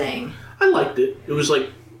nothing. I liked it. It was like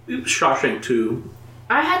Shawshank 2.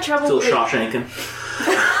 I had trouble Still with Shawshanking.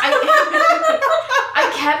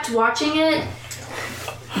 I kept watching it,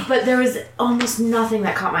 but there was almost nothing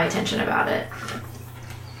that caught my attention about it.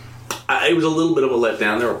 It was a little bit of a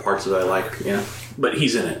letdown. There were parts that I liked, but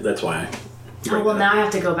he's in it. That's why. Oh, well, now I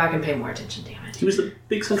have to go back and pay more attention, damn it. He was the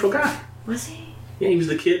big central guy. Was he? Yeah, he was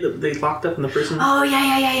the kid that they locked up in the prison. Oh,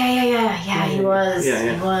 yeah, he was.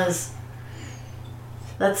 Yeah. He was.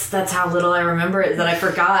 That's how little I remember it that I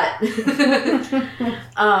forgot.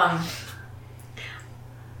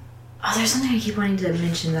 There's something I keep wanting to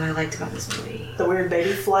mention that I liked about this movie. The weird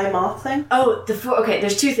baby fly moth thing? Oh, okay,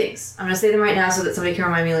 there's two things. I'm going to say them right now so that somebody can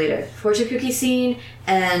remind me later. Fortune cookie scene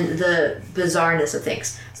and the bizarreness of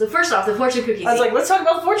things. So first off, the fortune cookie scene. I was like, let's talk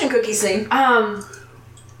about the fortune cookie scene.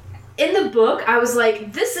 In the book, I was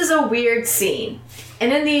like, this is a weird scene.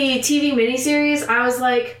 And in the TV miniseries, I was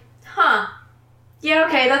like, yeah,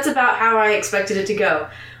 okay, that's about how I expected it to go.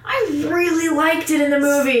 I really liked it in the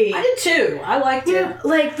movie. I did too. I liked it.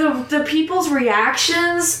 Like, the people's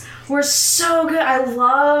reactions were so good. I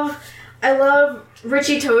love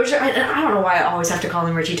Richie Tozier. I don't know why I always have to call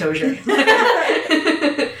him Richie Tozier.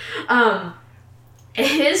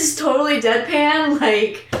 His totally deadpan,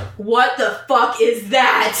 like, what the fuck is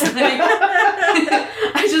that? Like,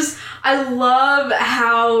 I love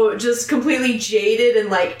how just completely jaded and,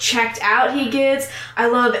 like, checked out he gets. I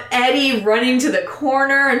love Eddie running to the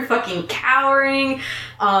corner and fucking cowering.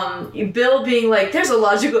 Bill being like, there's a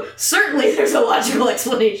logical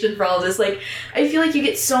explanation for all this. Like, I feel like you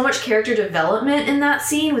get so much character development in that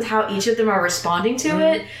scene with how each of them are responding to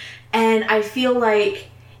it. And I feel like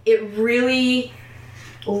it really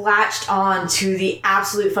latched on to the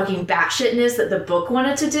absolute fucking batshitness that the book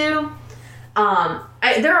wanted to do.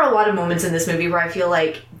 There are a lot of moments in this movie where I feel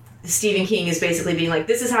like Stephen King is basically being like,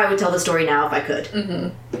 this is how I would tell the story now if I could.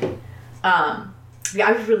 Yeah,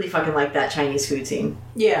 I really fucking like that Chinese food scene.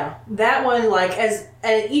 Yeah, that one, like, as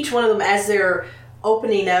each one of them, as they're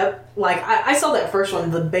opening up, like, I saw that first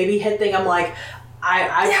one, the baby head thing, I'm like, what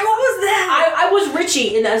was that? I was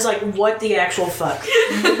Richie, and I was like, what the actual fuck?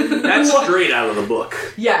 That's straight out of the book.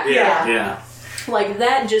 Yeah. Like,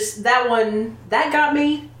 that one, that got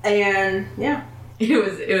me, and, yeah.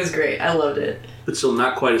 It was great. I loved it. But still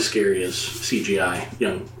not quite as scary as CGI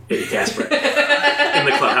young Eddie Casper in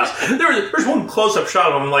the clubhouse. There's one close-up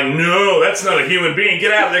shot of him. I'm like, no, that's not a human being.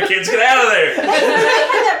 Get out of there, kids. Get out of there. I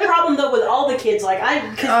had that problem, though, with all the kids. Like,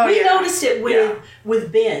 because we noticed it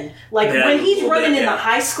with Ben. Like, when he's running in the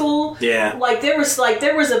high school, like, there was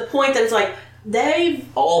a point that it's like,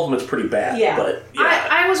 all of them is pretty bad. Yeah. But,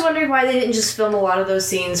 I was wondering why they didn't just film a lot of those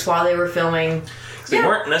scenes while they were filming. They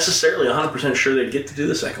weren't necessarily 100% sure they'd get to do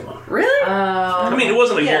the second one. Really? I mean, it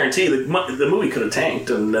wasn't a guarantee. The movie could have tanked,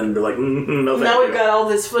 and then they're like, no thank now you. we've got all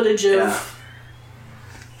this footage of...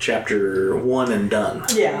 Chapter 1 and done.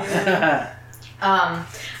 Yeah. I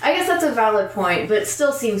guess that's a valid point, but it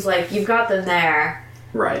still seems like you've got them there.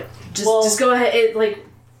 Right. Just go ahead.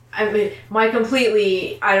 I mean, I've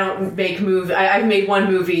made one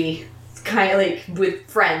movie kind of like with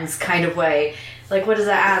friends kind of way. Like, what does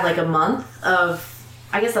that add? Like a month of...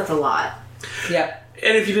 I guess that's a lot. Yeah.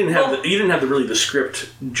 And if you didn't have the script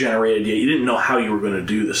generated yet, you didn't know how you were going to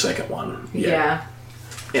do the second one. Yeah.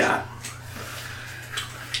 Yeah.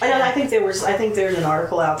 I think there's an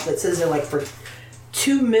article out that says that like for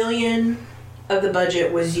 $2 million of the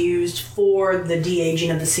budget was used for the de-aging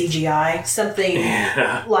of the CGI, something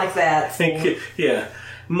like that. Yeah.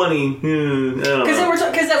 Money. I don't know. Because that was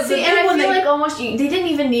the See, big and I one feel they- like almost they didn't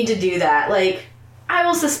even need to do that. Like, I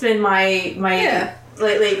will suspend my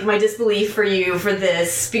like my disbelief for you for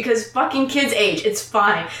this because fucking kids age. It's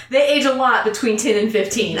fine. They age a lot between 10 and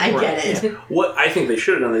 15. I get it. Yeah. What I think they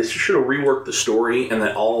should have done, they should have reworked the story and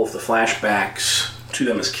that all of the flashbacks to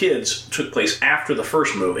them as kids took place after the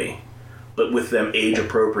first movie, but with them age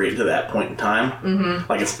appropriate to that point in time. Mm-hmm.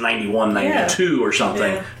 Like it's 91, 92 or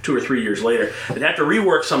something, 2 or 3 years later. They'd have to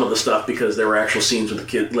rework some of the stuff because there were actual scenes with the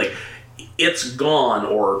kids. Like, it's gone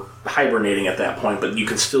or hibernating at that point, but you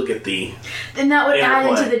can still get the... And that would add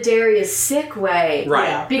interplay. into the Darius sick way. Right.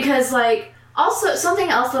 Yeah. Because, like, also, something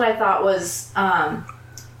else that I thought was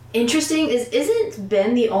interesting is, isn't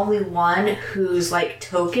Ben the only one whose, like,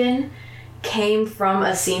 token came from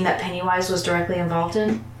a scene that Pennywise was directly involved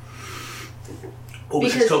in? What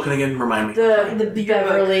was his Because token again? Remind me. The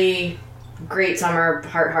Beverly Great Summer,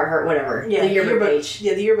 heart, whatever. Yeah, the yearbook page.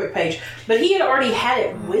 Yeah, the yearbook page. But he had already had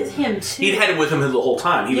it with him, too. He'd had it with him the whole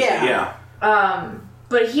time. He was, Yeah.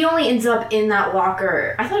 But he only ends up in that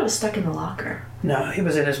locker. I thought it was stuck in the locker. No, he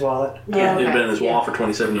was in his wallet. Yeah. He'd Okay. been in his wall for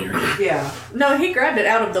 27 years. Yeah. No, he grabbed it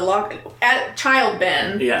out of the locker. At child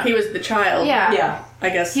Ben. Yeah. He was the child. Yeah. Yeah. I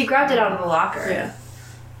guess. He grabbed it out of the locker. Yeah.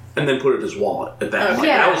 And then put it in his wallet at that Okay. point.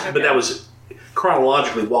 Yeah. But that was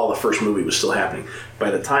chronologically while the first movie was still happening. By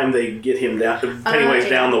the time they get him down, Pennywise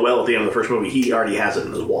down the well at the end of the first movie, he already has it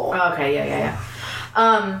in his wallet. Okay, yeah.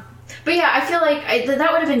 But yeah, I feel like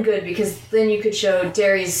that would have been good because then you could show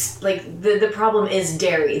Derry's, like, the problem is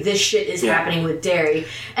Derry. This shit is happening with Derry.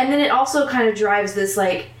 And then it also kind of drives this,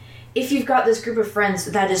 like, if you've got this group of friends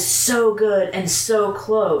that is so good and so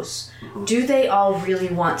close, do they all really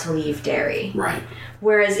want to leave Derry? Right.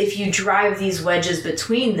 Whereas if you drive these wedges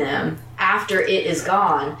between them after it is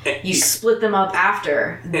gone, you split them up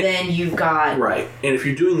after, then you've got... Right. And if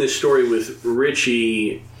you're doing this story with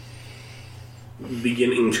Richie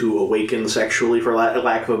beginning to awaken sexually, for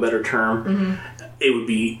lack of a better term, it would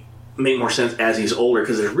make more sense as he's older,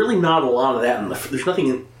 because there's really not a lot of that there's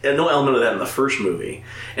no element of that in the first movie.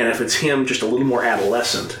 And if it's him just a little more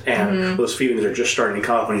adolescent and those feelings are just starting to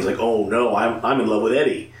come up and he's like, oh no, I'm in love with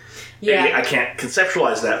Eddie. Yeah. I can't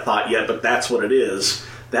conceptualize that thought yet, but that's what it is.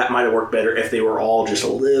 That might have worked better if they were all just a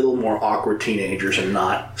little more awkward teenagers and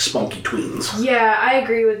not spunky tweens. Yeah, I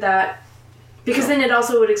agree with that. Because then it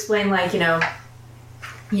also would explain, like, you know,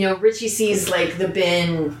 Richie sees, like, the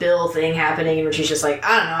Ben Bill thing happening, and Richie's just like,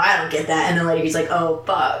 I don't know, I don't get that. And then later he's like, oh,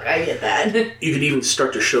 fuck, I get that. You could even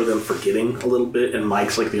start to show them forgetting a little bit, and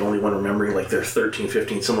Mike's, like, the only one remembering, like, they're 13,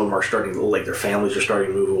 15. Some of them are starting to, like, their families are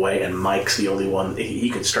starting to move away, and Mike's the only one. You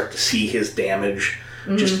can start to see his damage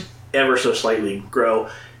just ever so slightly grow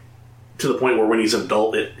to the point where when he's an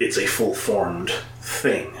adult, it's a full-formed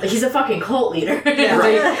thing. Like, he's a fucking cult leader.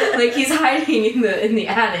 Right. like, he's hiding in the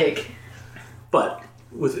attic. But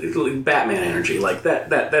with Batman energy, like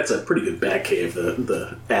that's a pretty good Batcave,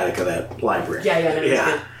 the attic of that library. Yeah, no,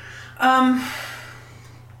 it's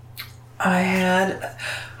good.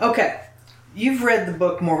 Okay. You've read the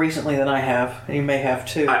book more recently than I have, and you may have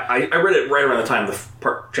too. I read it right around the time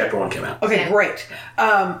chapter 1 came out. Okay, Yeah. great.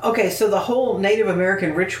 Okay, so the whole Native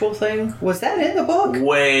American ritual thing, was that in the book?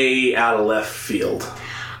 Way out of left field.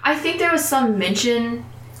 I think there was some mention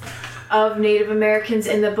of Native Americans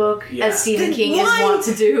in the book, Yeah. as Stephen Then King is why- wont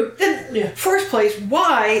to do. Then, first place,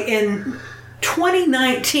 why in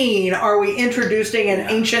 2019 are we introducing an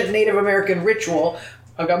ancient Native American ritual?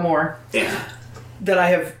 I've got more. Yeah. That I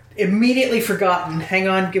have immediately forgotten. Hang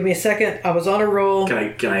on, give me a second. I was on a roll. Can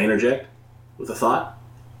I interject with a thought?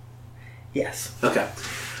 Yes. Okay.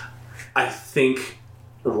 I think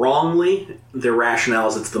wrongly their rationale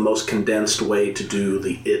is it's the most condensed way to do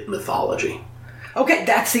the It mythology. Okay,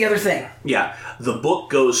 that's the other thing. Yeah, the book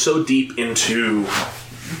goes so deep into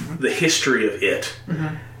the history of it.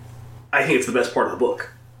 I think it's the best part of the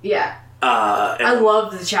book. Yeah. And I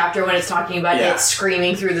love the chapter when it's talking about Yeah. it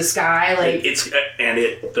screaming through the sky. Like,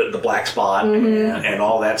 the black spot and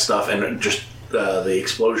all that stuff, and just the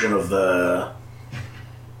explosion of the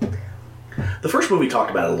first movie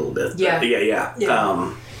talked about it a little bit. Yeah.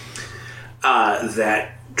 That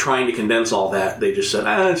trying to condense all that, they just said,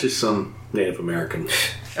 it's just some Native American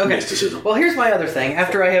Okay. mysticism. Well, here's my other thing.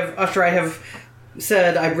 After I have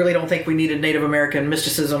said, I really don't think we needed Native American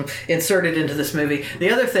mysticism inserted into this movie. The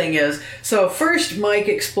other thing is, so first Mike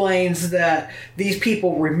explains that these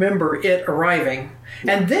people remember it arriving,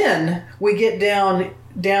 and then we get down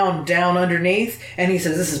underneath, and he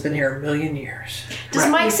says, this has been here 1 million years. Does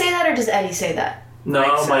Mike say that, or does Eddie say that?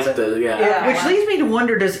 No, Mike does, yeah. Which leads me to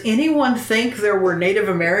wonder, does anyone think there were Native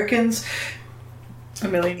Americans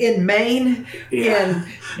 1 million. in Maine in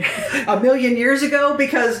 1 million years ago?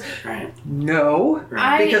 Because no,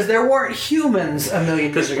 because there weren't humans 1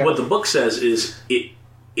 million years Because ago. what the book says is it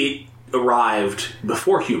arrived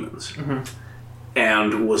before humans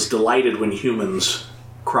and was delighted when humans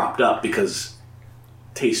cropped up because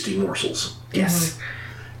tasty morsels. Yes.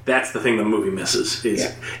 That's the thing the movie misses.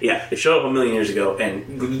 Is it showed up 1 million years ago,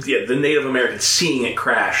 and the Native Americans seeing it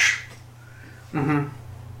crash. That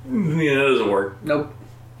doesn't work. Nope.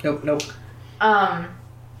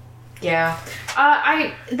 Yeah.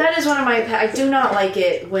 That is one of my... I do not like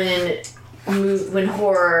it when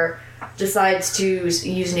horror decides to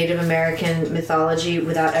use Native American mythology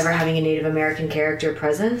without ever having a Native American character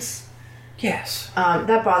presence. Yes.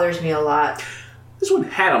 That bothers me a lot. This one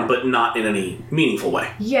had them, but not in any meaningful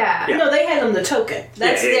way. Yeah. No, they had them the token.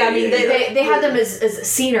 That's They had them as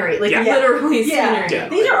scenery, like literally scenery. Yeah.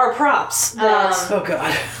 These are our props. Oh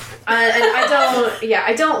God. And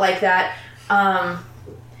I don't like that.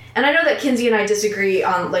 And I know that Kinsey and I disagree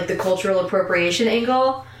on like the cultural appropriation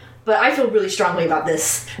angle, but I feel really strongly about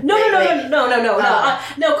this. No.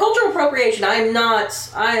 Cultural appropriation. I'm not.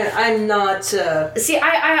 See,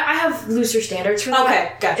 I have looser standards for that.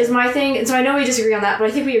 Okay, gotcha. Is my thing, and so I know we disagree on that, but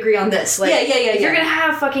I think we agree on this. Like, if you're gonna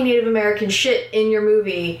have fucking Native American shit in your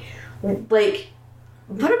movie, like,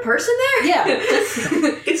 put a person there. Yeah.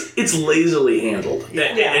 It's lazily handled,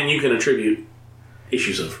 and you can attribute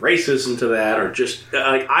issues of racism to that, or just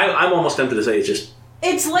I'm almost tempted to say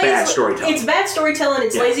it's lazy, bad storytelling. It's bad storytelling.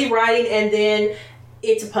 It's lazy writing, and then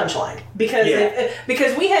it's a punchline because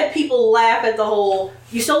we had people laugh at the whole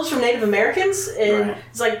 "you stole this from Native Americans," and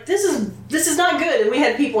it's like this is not good. And we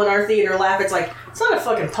had people in our theater laugh. It's like it's not a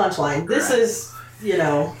fucking punchline. This is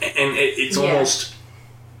and it's almost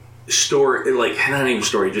story, like not even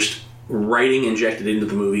story, just writing injected into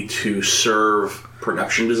the movie to serve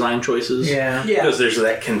production design choices. Yeah. Because there's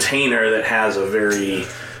that container that has a very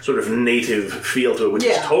sort of native feel to it, which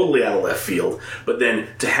is totally out of left field. But then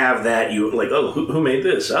to have that, you like, oh, who made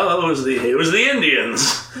this? Oh, it was the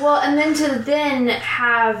Indians. Well, and then to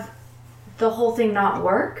have the whole thing not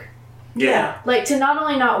work. Yeah. Like, to not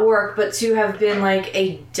only not work, but to have been like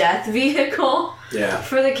a death vehicle. Yeah.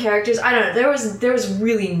 For the characters. I don't know. There was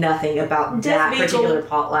really nothing about that particular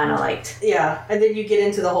plot line I liked. Yeah, and then you get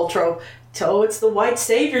into the whole trope. Oh, it's the white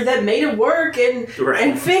savior that made it work and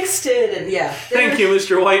fixed it, and Thank you,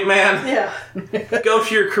 Mr. White Man. Yeah. Go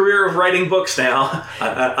for your career of writing books now.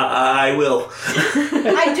 I will.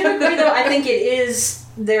 I do agree, though. I think it is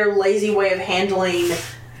their lazy way of handling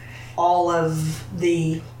all of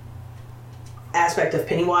the aspect of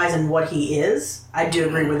Pennywise and what he is. I do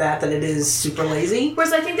agree with that it is super lazy.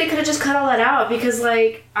 Whereas I think they could have just cut all that out because,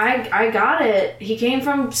 like, I got it. He came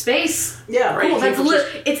from space. Yeah, cool. That's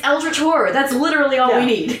it's Eldritch Horror. That's literally all we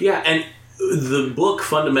need. Yeah, and the book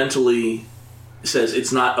fundamentally says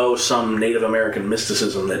it's not some Native American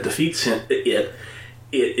mysticism that defeats him. It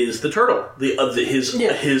is the turtle,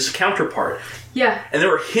 his counterpart. Yeah, and there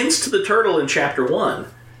were hints to the turtle in chapter 1.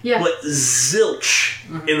 Yeah, but zilch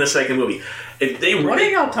in the second movie. What are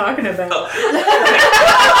y'all talking about? In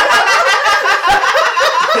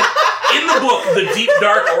the book, the deep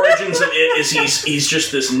dark origins of it is he's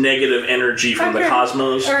just this negative energy from the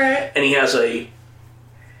cosmos, and he has a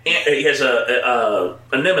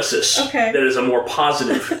nemesis that is a more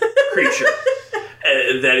positive creature.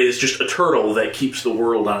 That is just a turtle that keeps the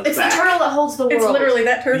world on its back. It's the turtle that holds the world. It's literally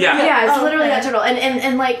that turtle? Yeah, it's literally that turtle.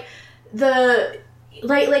 And like, the...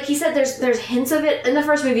 Like he said, there's hints of it in the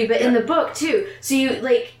first movie, but in the book too. So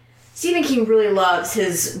Stephen King really loves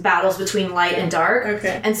his battles between light and dark.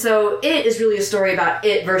 Okay. And so it is really a story about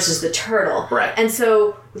it versus the turtle. Right. And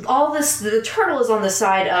so all this, the turtle is on the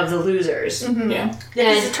side of the losers. Mm-hmm. Yeah.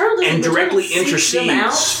 And the turtle and directly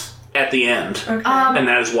intercedes at the end. Okay. And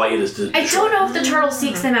that is why it is I don't know if the turtle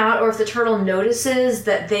seeks them out or if the turtle notices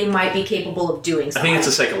that they might be capable of doing something. I think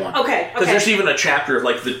it's the second one. Okay. Because there's even a chapter of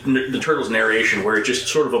like the turtle's narration where it's just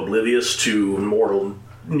sort of oblivious to mortal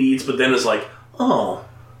needs, but then is like, oh,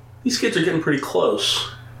 these kids are getting pretty close.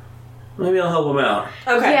 Maybe I'll help them out.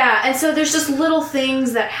 Okay. Yeah, and so there's just little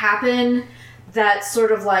things that happen that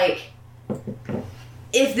sort of like,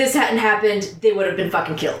 if this hadn't happened, they would have been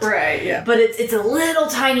fucking killed. Right, yeah. But it's a little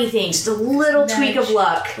tiny thing, just a little tweak of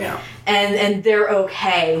luck. Yeah. and they're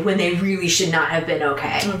okay when they really should not have been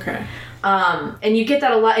okay. Okay. And you get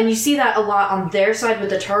that a lot, and you see that a lot on their side with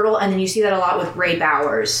the turtle, and then you see that a lot with Ray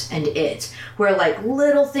Bowers and It, where like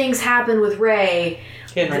little things happen with Ray.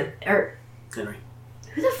 Henry. Henry.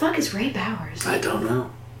 Who the fuck is Ray Bowers? I don't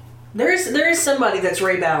know. There is somebody that's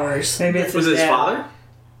Ray Bowers. Maybe it's Was it his dad. father?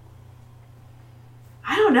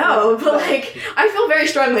 I don't know, but like, I feel very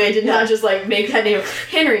strongly I did not just like make that name.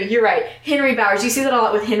 Henry, you're right. Henry Bowers. You see that a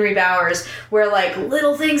lot with Henry Bowers, where like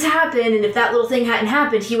little things happen, and if that little thing hadn't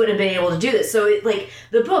happened, he wouldn't have been able to do this. So it like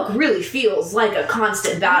the book really feels like a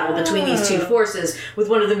constant battle between these two forces, with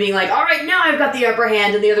one of them being like, all right, now I've got the upper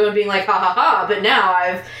hand, and the other one being like, ha ha ha, but now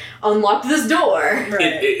I've unlocked this door.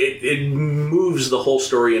 Right. It moves the whole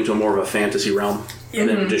story into more of a fantasy realm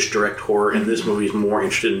than just direct horror, and this movie is more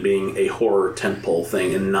interested in being a horror tentpole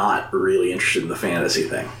thing and not really interested in the fantasy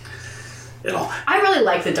thing at all. I really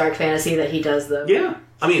like the dark fantasy that he does, though. Yeah.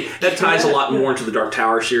 I mean, that ties a lot more into the Dark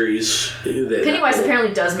Tower series. Pennywise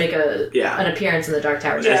apparently does make an appearance in the Dark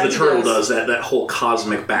Tower. As Yeah, the he turtle does. does, that whole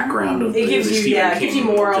cosmic background of It the gives you, Stephen it gives you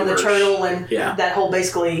King more on the multiverse. turtle and Yeah. that whole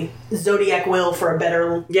basically Zodiac will for a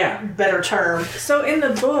better term. So in the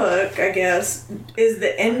book, I guess, is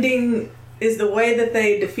the ending is the way that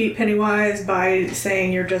they defeat Pennywise by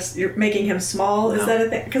saying you're making him small? No. Is that a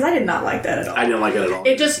thing? Because I did not like that at all. I didn't like it at all.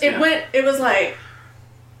 It was like,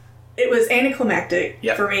 it was anticlimactic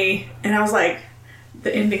Yep. for me, and I was like,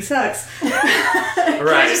 the ending sucks. Can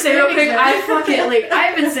I just say real quick, I fucking, like,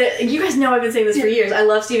 I've been saying, you guys know I've been saying this for years. I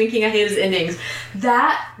love Stephen King, I hate his endings.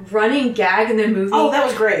 That running gag in the movie Oh, that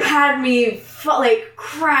was great. had me, like,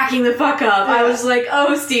 cracking the fuck up. I was like,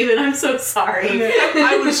 oh, Stephen, I'm so sorry.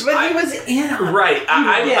 I was, But he was in on it. right.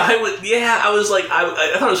 Yeah. I was like,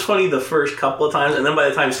 I thought it was funny the first couple of times, and then by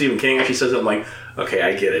the time Stephen King actually says it, I'm like, okay,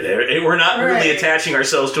 I get it. We're not really Right. attaching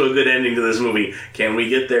ourselves to a good ending to this movie. Can we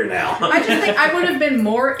get there now? I just think I would have been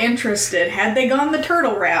more interested had they gone the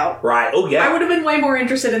turtle route. Right. Oh, yeah. I would have been way more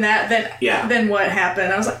interested in that Yeah. than what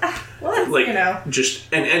happened. I was like, well, that's, Like, you know.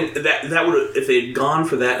 just and that would, if they had gone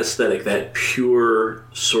for that aesthetic, that pure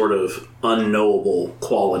sort of unknowable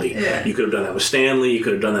quality, Yeah. you could have done that with Stanley. You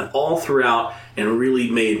could have done that all throughout, and really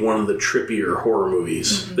made one of the trippier horror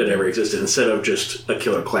movies that ever existed, instead of just a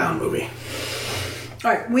killer clown movie. All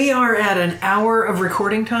right, we are at an hour of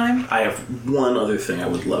recording time. I have one other thing I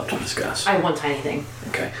would love to discuss. I have one tiny thing.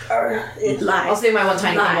 Okay, It lies. I'll say my one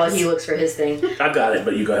tiny thing while Lies. he looks for his thing. I've got it,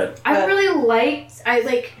 but you go ahead. I really liked. I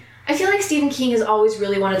feel like Stephen King has always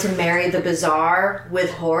really wanted to marry the bizarre with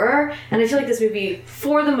horror, and I feel like this movie,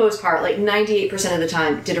 for the most part, like 98% of the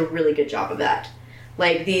time, did a really good job of that.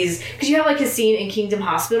 Like these, because you have like his scene in Kingdom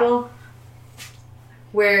Hospital,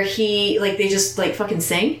 where they just like fucking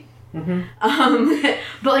sing.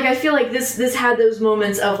 But like I feel like this had those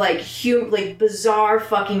moments of like like bizarre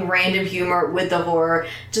fucking random humor with the horror,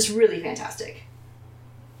 just really fantastic.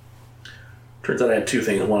 Turns out I had two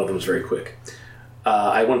things, and one of them was very quick.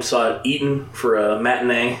 I went and saw it Eaton for a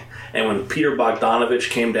matinee, and when Peter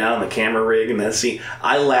Bogdanovich came down in the camera rig and that scene,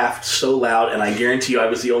 I laughed so loud, and I guarantee you I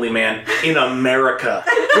was the only man in America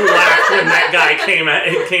who laughed when that guy came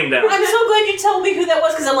down. I'm so glad you told me who that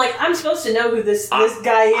was because I'm like, I'm supposed to know who this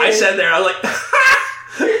guy is. I sat there, I was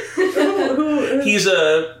like, he's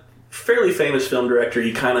a fairly famous film director.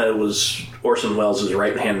 He kind of was Orson Welles'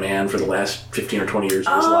 right-hand man for the last 15 or 20 years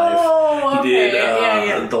of his life. He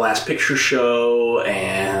did The Last Picture Show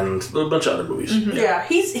and a bunch of other movies. Yeah,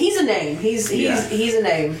 he's a name. He's a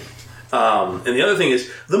name. And the other thing is,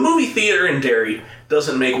 the movie theater in Derry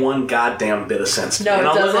doesn't make one goddamn bit of sense to me. No, it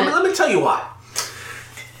And doesn't. Let me tell you why.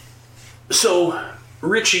 So,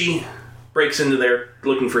 Richie breaks into there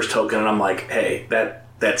looking for his token, and I'm like, hey,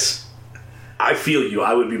 that's... I feel you.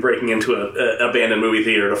 I would be breaking into an abandoned movie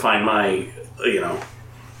theater to find my,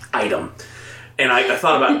 item. And I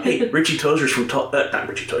thought about, hey, Richie Tozer's from not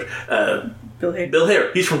Richie Tozer. Bill Hader. Bill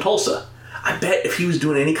Hader. He's from Tulsa. I bet if he was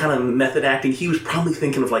doing any kind of method acting, he was probably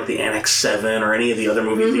thinking of like the Annex 7 or any of the other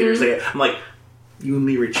movie theaters. I'm like, you and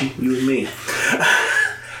me, Richie. You and me.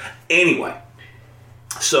 Anyway,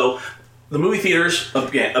 so the movie theater's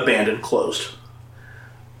abandoned, closed.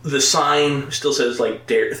 The sign still says, like,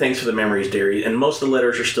 thanks for the memories, Derry, and most of the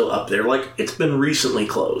letters are still up there. Like, it's been recently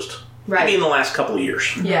closed. Right. Maybe in the last couple of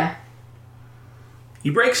years. Yeah. He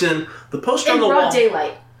breaks in, the poster In on the wall. broad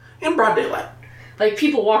daylight. In broad daylight. Like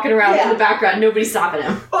people walking around in the background, nobody's stopping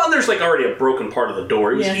him. Well, and there's, like, already a broken part of the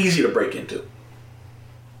door. It was easy to break into.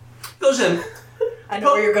 Goes in. I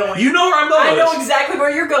know where you're going. You know where I'm going. I know with this. exactly where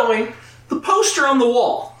you're going. The poster on the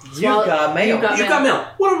wall. You've got mail. You've got You've got mail.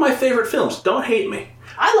 One of my favorite films. Don't hate me.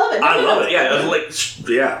 I love it. I love it. Yeah, it was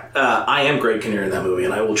like, I am Greg Kinnear in that movie,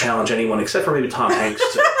 and I will challenge anyone except for maybe Tom Hanks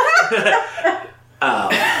to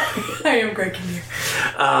I am Greg Kinnear.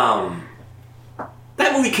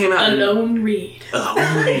 That movie came out. Alone Reed.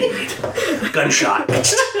 Alone Reed. Gunshot.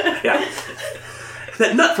 Yeah.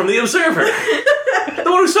 That nut from The Observer. The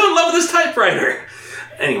one who's so in love with his typewriter.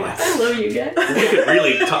 Anyway. I love you guys. We could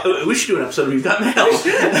really talk. We should do an episode of You've Got Mail. I've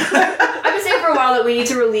been saying for a while that we need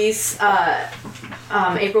to release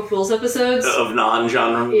April Fool's episodes. Of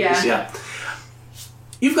non-genre movies, yeah.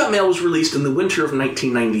 You've Got Mail was released in the winter of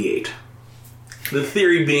 1998. The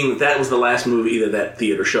theory being that was the last movie that that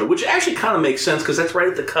theater showed, which actually kind of makes sense because that's right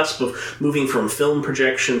at the cusp of moving from film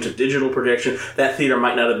projection to digital projection. That theater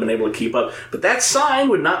might not have been able to keep up, but that sign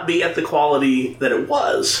would not be at the quality that it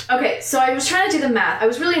was. Okay, so I was trying to do the math. I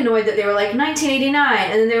was really annoyed that they were like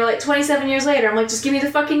 1989, and then they were like 27 years later. I'm like, just give me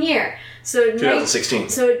the fucking year. So 2016.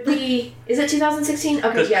 So it'd be... Is it 2016?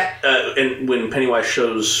 Okay, yeah. And when Pennywise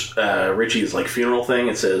shows Richie's like funeral thing,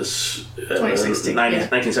 it says 2016,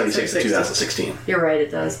 1976 to 2016. You're right,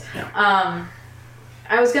 it does. Yeah.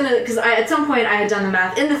 I was gonna... Because at some point I had done the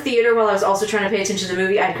math in the theater while I was also trying to pay attention to the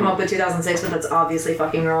movie. I'd come up with 2006, but that's obviously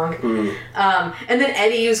fucking wrong. And then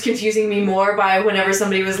Eddie was confusing me more by whenever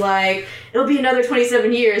somebody was like, it'll be another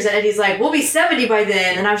 27 years, and Eddie's like, we'll be 70 by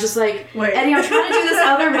then. And I was just like, Wait. Eddie, I'm trying to do this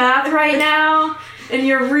other math right now, and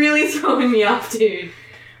you're really throwing me off, dude.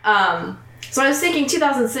 So I was thinking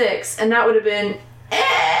 2006, and that would have been...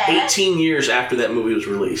 18 years after that movie was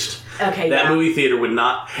released. Okay, That yeah. movie theater would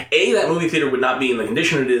not... A, that movie theater would not be in the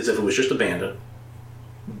condition it is if it was just abandoned.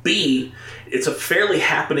 B, it's a fairly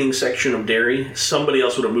happening section of Derry. Somebody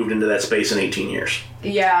else would have moved into that space in 18 years.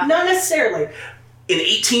 Yeah. Not necessarily. In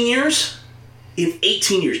 18 years? In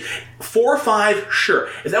 18 years. 4 or 5, sure.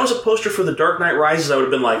 If that was a poster for The Dark Knight Rises, I would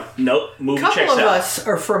have been like, nope, movie A couple checks of out. us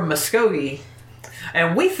are from Muskogee,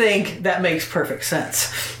 and we think that makes perfect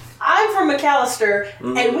sense. I'm from McAllister,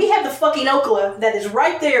 and we have the fucking Ocala that is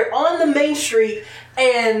right there on the main street,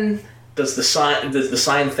 and... Does the sign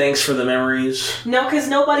thanks for the memories? No, because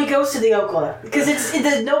nobody goes to the Ocala. Because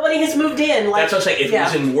nobody has moved in. Like, That's what I'm saying. If it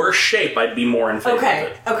was in worse shape, I'd be more in favor of Okay,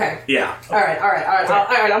 it. okay. Yeah. All right.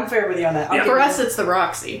 I'm fair with you on that. I'll Yeah. give For you us, it's the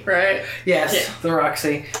Roxy, right? Yes, Yeah. the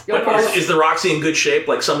Roxy. But is the Roxy in good shape?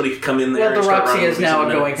 Like somebody could come in there Well, and the start Roxy running is movies now in a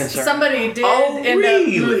there? going concern. Somebody did Oh, end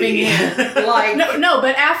really? up moving in. Like, No,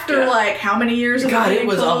 but after Yeah. like how many years? Of God, being it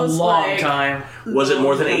was closed, a long like, time. Was it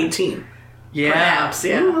more than 18? Yeah. Perhaps,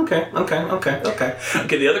 yeah. Okay.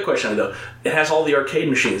 Okay, the other question, though, it has all the arcade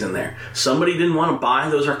machines in there. Somebody didn't want to buy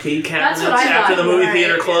those arcade cabinets That's what I after thought, the movie right.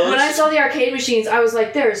 theater closed? When I saw the arcade machines, I was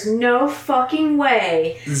like, there's no fucking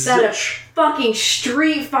way that a Zilch. fucking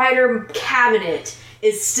Street Fighter cabinet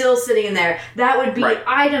is still sitting in there. That would be Right.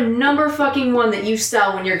 item number fucking 1 that you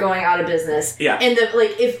sell when you're going out of business. Yeah. And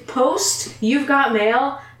if post You've Got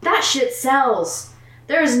Mail, that shit sells.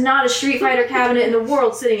 There is not a Street Fighter cabinet in the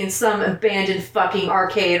world sitting in some abandoned fucking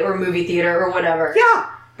arcade or movie theater or whatever. Yeah.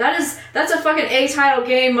 That's a fucking A-title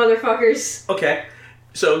game, motherfuckers. Okay.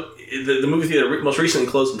 So the movie theater most recently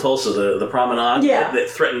closed in Tulsa, the Promenade, Yeah. that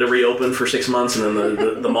threatened to reopen for 6 months, and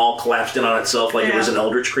then the mall collapsed in on itself like it was an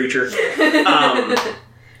eldritch creature.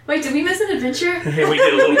 Wait, did we miss an adventure? And we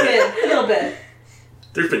did a little bit. a little bit.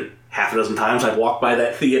 There's been half a dozen times I've walked by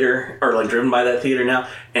that theater, or like driven by that theater now,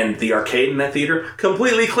 and the arcade in that theater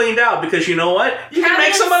completely cleaned out because you know what? You can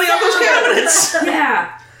make some money on those cabinets.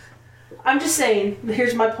 Yeah. I'm just saying.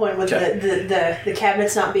 Here's my point with Okay. the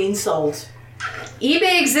cabinets not being sold.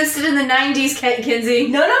 eBay existed in the 90s, Kinsey.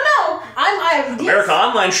 No. Yes. America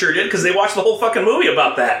Online sure did because they watched the whole fucking movie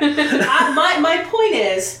about that. My point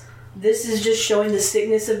is, this is just showing the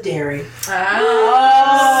sickness of Derry. Some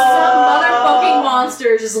motherfucking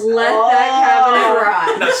monster just let that cabinet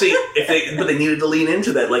rot. Now see, but they needed to lean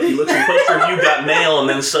into that. Like you look at the poster of You Got Mail, and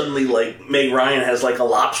then suddenly like Meg Ryan has like a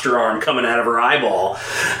lobster arm coming out of her eyeball.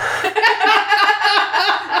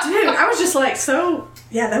 Dude, I was just like,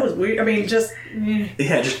 yeah, that was weird. I mean, just.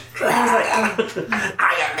 Yeah, just.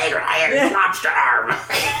 I am Meg Ryan's lobster arm.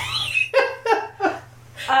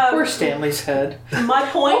 Poor Stanley's head. My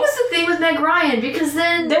point. What was the thing with Meg Ryan? Because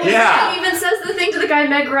then Yeah. he even says the thing to the guy,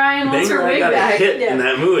 Meg Ryan wants Meg her Ryan wig got a back. hit in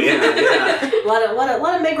that movie. Yeah. A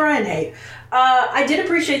lot of Meg Ryan hate. I did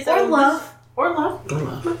appreciate that. Or love. Or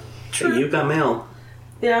love. True. You Got Mail.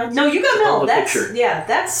 Yeah. No, You Got All Mail. the That's picture.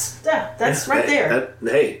 that's right there.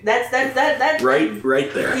 That's that.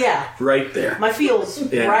 Right there. Yeah. Right there. My feels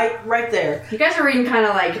Yeah. right there. You guys are reading kind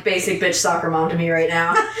of like basic bitch soccer mom to me right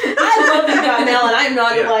now. I love You Got Mail, and I'm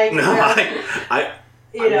not Yeah. like No, I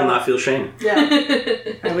you know. will not feel shame. Yeah.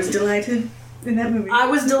 I was delighted in that movie. I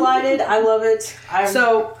was delighted. I love it.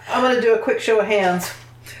 So, I'm going to do a quick show of hands.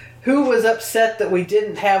 Who was upset that we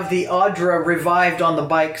didn't have the Audra revived on the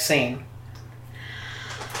bike scene?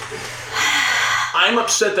 I'm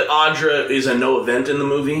upset that Audra is a no event in the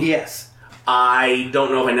movie. Yes. I don't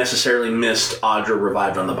know if I necessarily missed Audra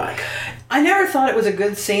revived on the bike. I never thought it was a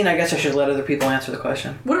good scene. I guess I should let other people answer the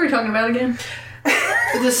question. What are we talking about again?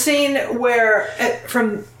 The scene where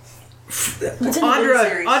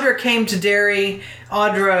Audra came to Derry.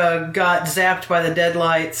 Audra got zapped by the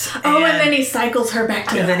deadlights. And then he cycles her back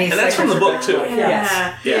to and the then he And that's from the book, too.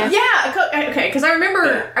 Yes. Yeah. Okay, because I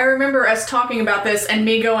remember us talking about this and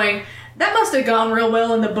me going, that must have gone real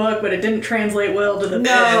well in the book, but it didn't translate well to the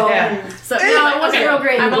No. Yeah. So No, it wasn't real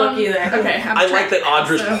great in the book either. Okay, I like that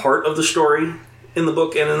Audra's part of the story in the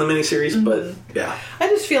book and in the miniseries, but yeah. I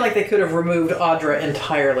just feel like they could have removed Audra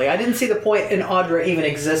entirely. I didn't see the point in Audra even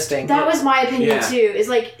existing. That was my opinion Yeah. too. Is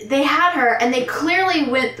like they had her, and they clearly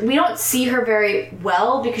went. We don't see her very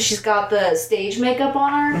well because she's got the stage makeup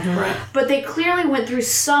on her. Right. But they clearly went through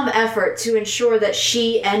some effort to ensure that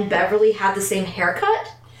she and Beverly had the same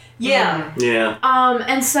haircut. Yeah. Yeah.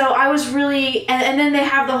 And so I was really, and then they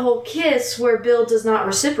have the whole kiss where Bill does not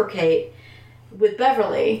reciprocate with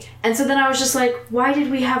Beverly, and so then I was just like, why did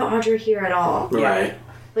we have Audra here at all? Right.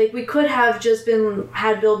 Like, we could have just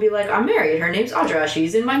had Bill be like, I'm married, her name's Audra,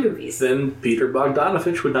 she's in my movies. Then Peter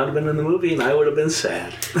Bogdanovich would not have been in the movie, and I would have been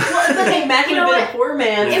sad. Well, but hey, Mac would have been a poor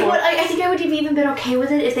man. I think I would have even been okay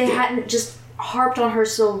with it if they hadn't just harped on her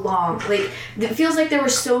so long. Like, it feels like there were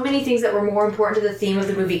so many things that were more important to the theme of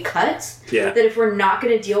the movie cut. Yeah. That if we're not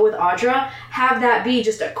going to deal with Audra, have that be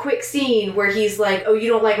just a quick scene where he's like, oh, you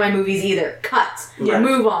don't like my movies either. Cut. Yeah.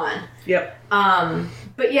 Move on. Yep.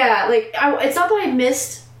 But yeah, like, it's not that I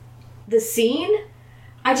missed the scene.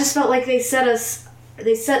 I just felt like they set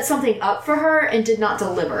something up for her and did not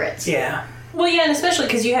deliver it. Yeah. Well, yeah, and especially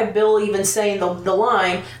because you have Bill even saying the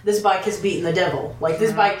line, "This bike has beaten the devil." Like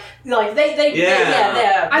this bike, like they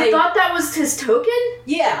I thought that was his token.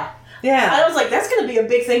 yeah. Yeah. I was like, that's going to be a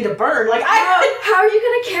big thing to burn. Like How are you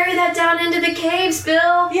going to carry that down into the caves,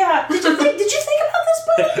 Bill? yeah. Did you think about this,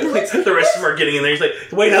 buddy? The rest of them are getting in there. He's like,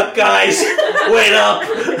 wait up, guys. Wait up.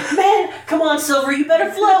 Man, come on, Silver, you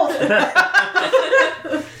better float.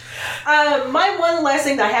 My one last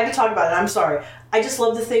thing that I have to talk about, and I'm sorry, I just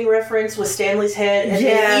love the Thing reference with Stanley's head, and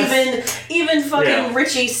then even fucking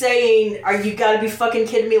Richie saying, "Are you gotta be fucking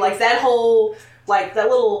kidding me?" Like that whole. Like that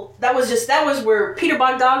was where Peter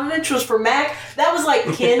Bogdanovich was for Mac. That was like,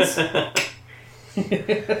 kids,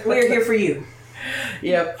 we're here for you.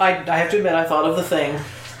 Yep. I have to admit, I thought of the Thing.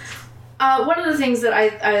 One of the things that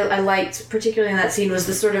I liked, particularly in that scene, was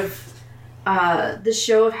the sort of the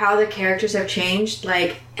show of how the characters have changed.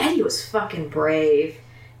 Like, Eddie was fucking brave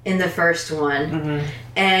in the first one,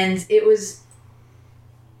 and it was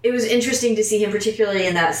interesting to see him, particularly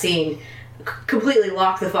in that scene, completely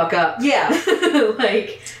lock the fuck up. Yeah.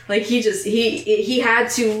 like he had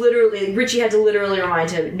to literally, Richie had to literally remind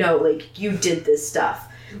him, no, like, you did this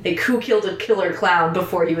stuff. Like, who killed a killer clown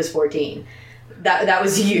before he was 14? That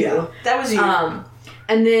was you. Yeah, that was you.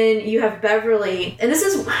 And then you have Beverly, and this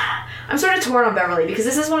is, I'm sort of torn on Beverly because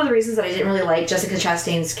this is one of the reasons that I didn't really like Jessica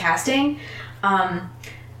Chastain's casting.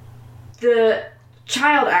 The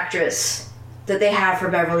child actress that they have for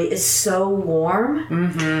Beverly is so warm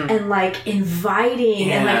and like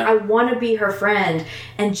inviting and like, I want to be her friend.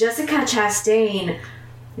 And Jessica Chastain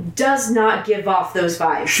does not give off those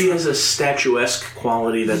vibes. She has a statuesque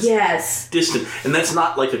quality that's distant, and that's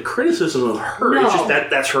not like a criticism of her. No. It's just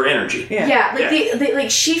that's her energy. Like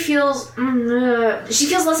she feels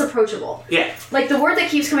less approachable. Yeah. Like, the word that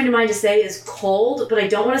keeps coming to mind to say is cold, but I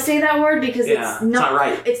don't want to say that word because it's not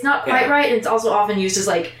right. It's not quite right, and it's also often used as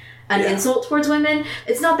like an insult towards women.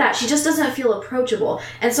 It's not that. She just doesn't feel approachable.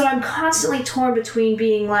 And so I'm constantly torn between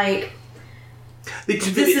being like, this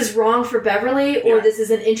is wrong for Beverly, or this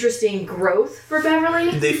is an interesting growth for Beverly.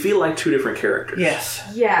 They feel like two different characters. Yes.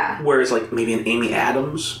 Yeah. Whereas, like, maybe an Amy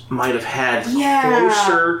Adams might have had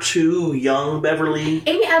closer to young Beverly.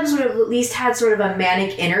 Amy Adams would have at least had sort of a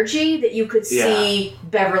manic energy that you could see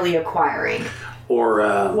Beverly acquiring.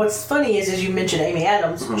 Or what's funny is you mentioned Amy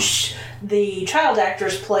Adams. The child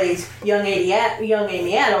actress plays young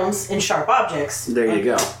Amy Adams in Sharp Objects. There you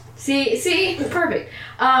go. See, perfect.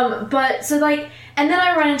 But so like, and then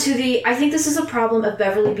I run into I think this is a problem of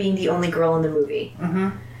Beverly being the only girl in the movie.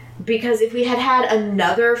 Because if we had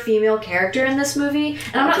another female character in this movie,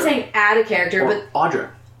 and I'm not saying add a character, but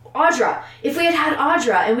Audra. If we had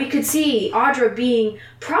Audra, and we could see Audra being,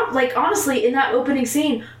 like, honestly, in that opening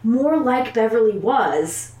scene, more like Beverly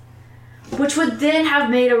was, which would then have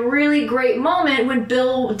made a really great moment when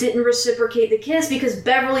Bill didn't reciprocate the kiss, because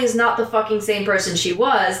Beverly is not the fucking same person she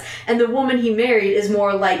was, and the woman he married is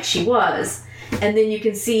more like she was. And then you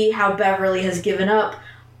can see how Beverly has given up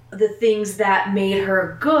the things that made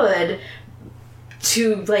her good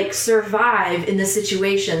to like survive in the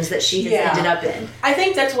situations that she has Yeah. ended up in. I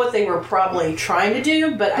think that's what they were probably trying to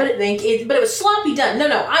do, but I think it was sloppy done. No,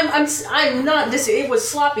 I'm not it was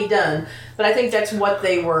sloppy done, but I think that's what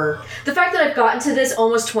they were. The fact that I've gotten to this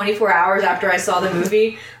almost 24 hours after I saw the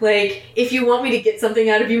movie, like, if you want me to get something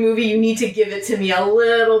out of your movie, you need to give it to me a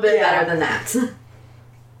little bit Yeah. better than that.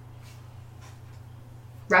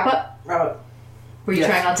 Wrap up? Were you Yes.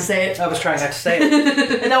 trying not to say it? I was trying not to say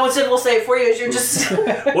it. And no one said we'll say it for you as you're just.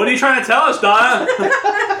 What are you trying to tell us, Donna?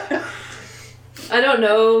 I don't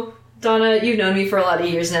know. Donna, you've known me for a lot of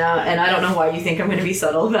years now, and I don't know why you think I'm going to be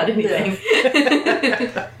subtle about anything.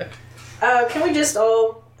 Can we just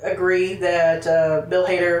all agree that Bill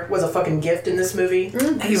Hader was a fucking gift in this movie?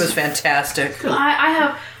 He was fantastic. I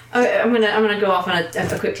have... Okay, I'm gonna go off on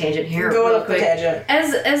a quick tangent here. Go real on a quick. tangent.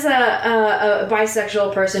 As a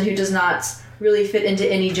bisexual person who does not really fit into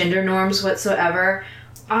any gender norms whatsoever,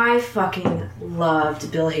 I fucking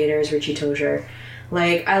loved Bill Hader as Richie Tozier.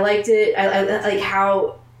 Like, I liked it. I like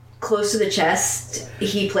how close to the chest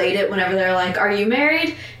he played it whenever they're like, "Are you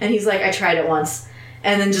married?" And he's like, "I tried it once."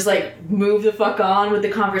 And then just like move the fuck on with the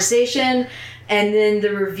conversation. And then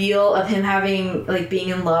the reveal of him having like being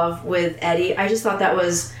in love with Eddie, I just thought that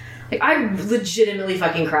was like, I legitimately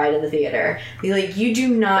fucking cried in the theater. Like, you do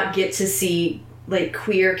not get to see like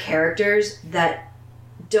queer characters that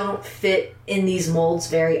don't fit in these molds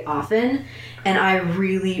very often, and I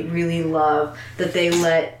really, really love that they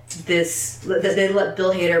let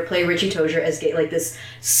Bill Hader play Richie Tozier as gay, like this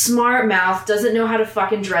smart mouth, doesn't know how to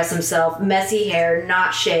fucking dress himself, messy hair,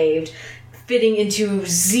 not shaved, fitting into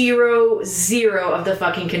zero of the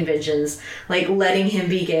fucking conventions. Like, letting him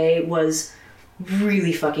be gay was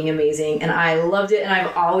really fucking amazing, and I loved it. And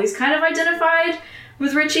I've always kind of identified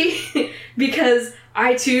with Richie because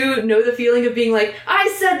I too know the feeling of being like, I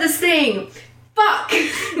said this thing, fuck.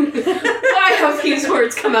 Why have these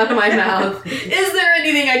words come out of my mouth? Is there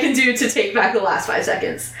anything I can do to take back the last 5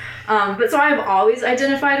 seconds? But so I've always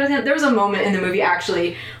identified with him. There was a moment in the movie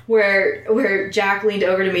actually where Jack leaned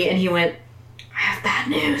over to me and he went, "I have bad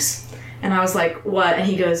news." And I was like, "What?" And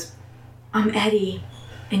he goes, "I'm Eddie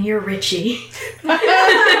and you're Richie." And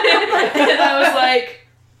I was like,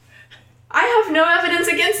 I have no evidence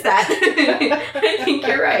against that. I think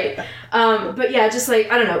you're right. But yeah, just like,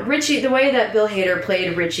 I don't know, Richie, the way that Bill Hader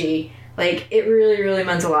played Richie, like, it really, really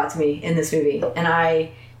meant a lot to me in this movie. And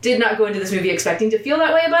I did not go into this movie expecting to feel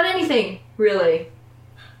that way about anything, really.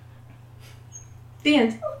 The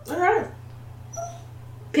end. Alright.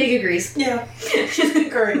 Pig agrees. Yeah. She's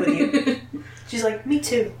concurring with you. She's like, me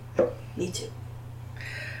too. Me too.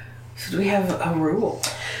 So do we have a rule?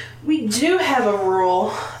 We do have a rule.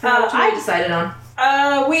 What I decided on.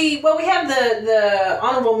 We have the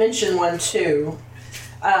honorable mention one too.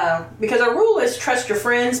 Because our rule is trust your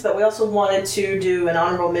friends, but we also wanted to do an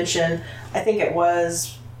honorable mention. I think it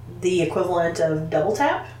was the equivalent of double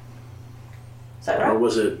tap. Is that Or right?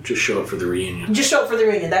 was it just show up for the reunion? Just show up for the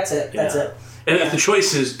reunion. That's it. That's Yeah. it. And if the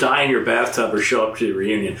choice is die in your bathtub or show up to the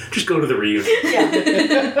reunion, just go to the reunion.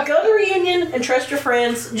 Yeah. Go to the reunion and trust your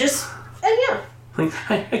friends. Just, and yeah. Like,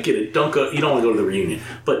 I get it. Don't go. You don't want to go to the reunion.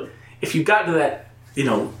 But if you got to that,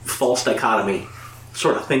 false dichotomy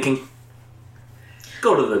sort of thinking,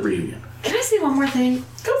 go to the reunion. Can I say one more thing?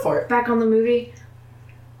 Go for it. Back on the movie.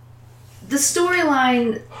 The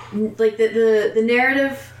storyline, like the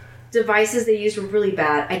narrative devices they used were really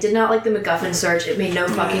bad. I did not like the MacGuffin search. It made no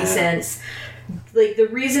fucking sense. Like, the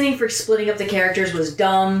reasoning for splitting up the characters was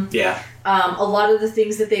dumb. Yeah. A lot of the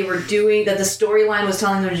things that they were doing, that the storyline was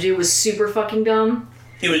telling them to do, was super fucking dumb.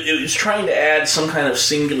 It was trying to add some kind of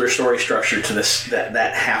singular story structure to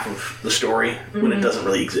that half of the story when it doesn't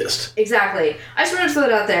really exist. Exactly. I just wanted to throw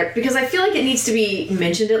that out there because I feel like it needs to be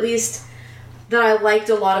mentioned at least that I liked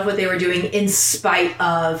a lot of what they were doing in spite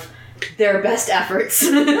of their best efforts.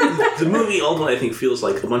 The movie ultimately, I think, feels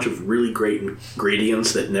like a bunch of really great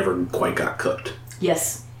ingredients that never quite got cooked.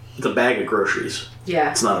 Yes. It's a bag of groceries.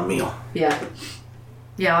 Yeah. It's not a meal. Yeah.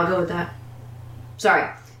 Yeah, I'll go with that. Sorry.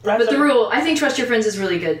 Right, But so- the rule, I think trust your friends is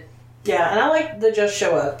really good. Yeah, and I like the just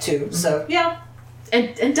show up too. So yeah.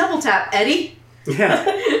 And double tap, Eddie. Yeah.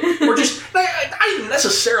 Or just, not even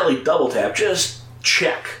necessarily double tap, just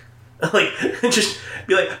check. Like, just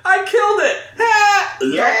be like, I killed it! Ah!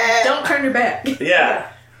 Yeah! Don't turn your back.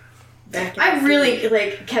 Yeah. I really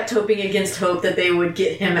kept hoping against hope that they would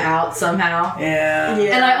get him out somehow. Yeah.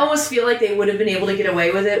 Yeah. And I almost feel like they would have been able to get away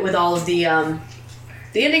with it with all of the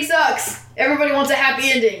ending sucks. Everybody wants a happy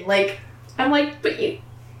ending. Like, I'm like, but you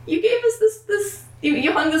gave us this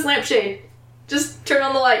you hung this lampshade. Just turn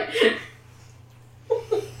on the light.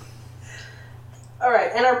 All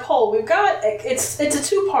right, and our poll, we've got it's a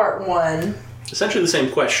 2-part one. Essentially the same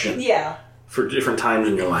question Yeah. for different times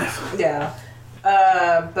in your life. Yeah.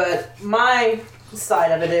 But my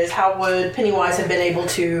side of it is, how would Pennywise have been able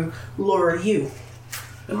to lure you?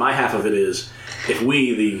 And my half of it is, if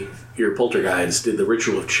we, your poltergeists, did the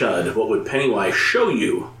ritual of Chud, what would Pennywise show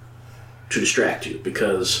you to distract you?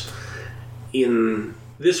 Because in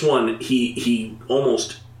this one, he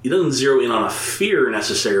doesn't zero in on a fear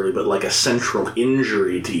necessarily, but like a central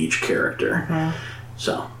injury to each character. Mm-hmm.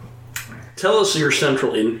 So, tell us your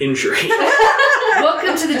central injury.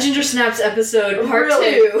 Welcome to the Ginger Snaps episode, part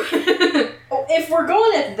Really? 2. If we're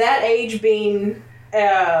going at that age, being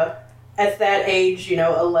at that age,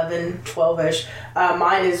 11, 12-ish,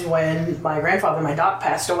 mine is when my grandfather, my doc,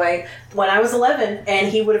 passed away when I was 11,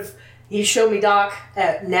 and he showed me Doc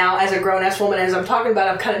now as a grown-ass woman. As I'm talking about,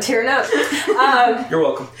 I'm kind of tearing up. You're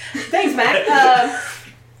welcome. Thanks, Mac.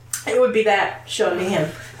 It would be that, showing me him.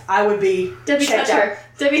 I would be Debbie, checked touch out. her.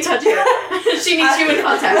 Debbie, touch her. She needs you in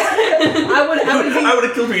contact. I would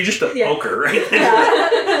have killed you just to poke her, right?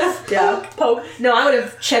 Yeah, poke. No, I would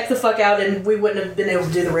have checked the fuck out, and we wouldn't have been able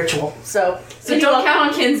to do the ritual. So don't count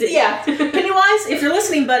on Kinsey. Yeah, Pennywise, if you're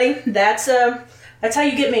listening, buddy, that's how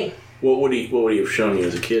you get me. What would he have shown you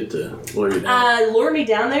as a kid to lure you down? Lure me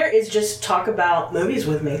down there is just talk about movies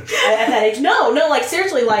with me at that age. No, like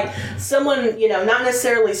seriously, like someone, not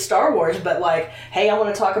necessarily Star Wars, but like, hey, I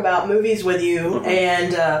want to talk about movies with you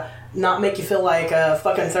and not make you feel like a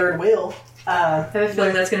fucking third wheel. I have a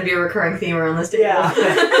feeling that's going to be a recurring theme around this table.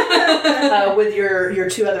 Yeah. With your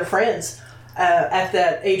two other friends at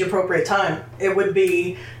that age appropriate time. It would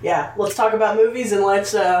be, let's talk about movies and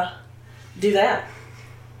let's do that.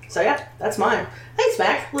 So yeah, that's mine. Thanks,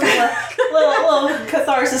 Mac. Little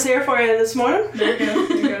catharsis here for you this morning. There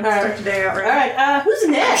you go. Start the day out right. All right, who's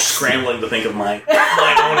next? Scrambling to think of my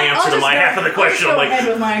own answer to my half of the question. I'll I'm go ahead like,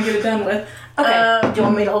 with mine and get it done with. Okay. Do you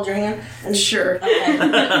want me to hold your hand? Sure. Okay.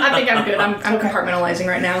 I think I'm good. I'm compartmentalizing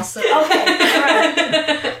right now. So. Okay. All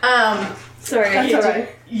right. Sorry, I That's hate all you. right.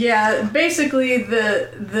 Yeah, basically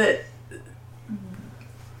the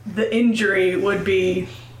injury would be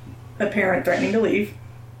a parent threatening to leave,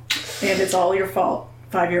 and it's all your fault,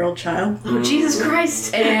 5-year-old child. Oh, Jesus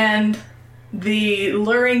Christ. And the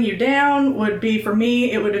luring you down would be, for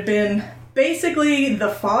me, it would have been basically the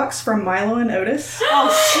fox from Milo and Otis.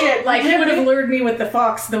 Oh shit! Like, he would have lured me with the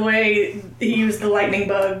fox the way he used the lightning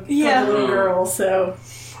bug for the little girl, so...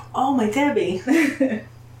 Oh my Debbie.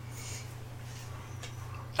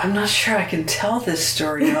 I'm not sure I can tell this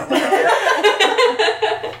story out loud.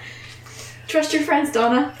 Trust your friends,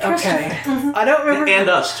 Donna. Okay. I don't remember. and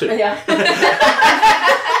us too. Yeah.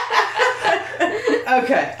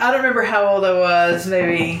 Okay. I don't remember how old I was.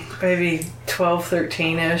 Maybe 12,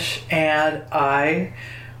 13-ish. And I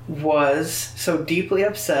was so deeply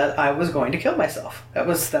upset I was going to kill myself. That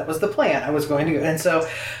was the plan. I was going to go. And so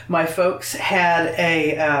my folks had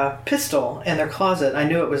a pistol in their closet. I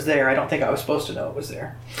knew it was there. I don't think I was supposed to know it was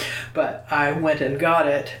there. But I went and got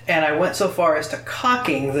it, and I went so far as to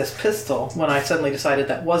cocking this pistol when I suddenly decided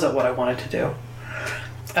that wasn't what I wanted to do.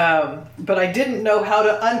 But I didn't know how to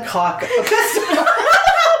uncock a pistol.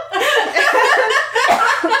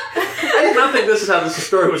 I did not think this is how this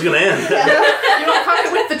story was going to end. You don't cock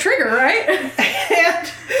it with the trigger, right? And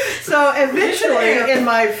so eventually, in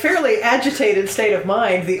my fairly agitated state of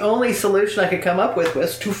mind, the only solution I could come up with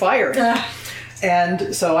was to fire it.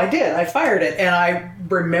 And so I did. I fired it, and I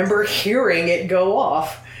remember hearing it go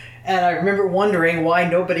off. And I remember wondering why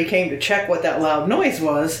nobody came to check what that loud noise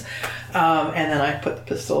was. And then I put the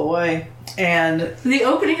pistol away. And The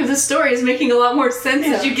opening of the story is making a lot more sense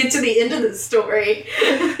as you get to the end of the story.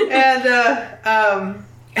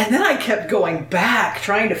 and then I kept going back,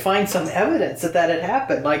 trying to find some evidence that had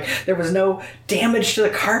happened. Like, there was no damage to the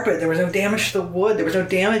carpet, there was no damage to the wood, there was no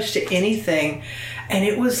damage to anything. And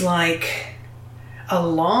it was like a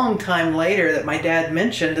long time later that my dad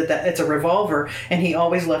mentioned that it's a revolver, and he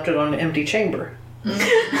always left it on an empty chamber.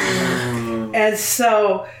 And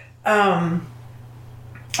so,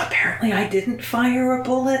 apparently I didn't fire a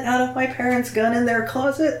bullet out of my parents' gun in their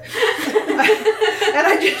closet. And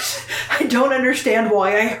I don't understand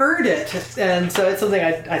why I heard it. And so it's something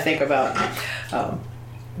I think about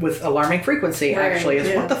with alarming frequency, actually,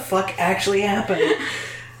 is what the fuck actually happened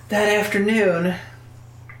that afternoon.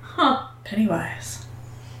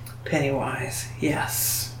 Pennywise,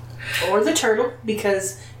 yes. Or the turtle,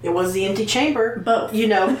 because it was the empty chamber. Both.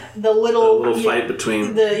 The little... A little fight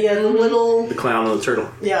between the little... the clown and the turtle.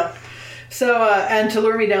 Yeah. So, and to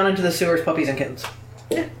lure me down into the sewers, puppies and kittens.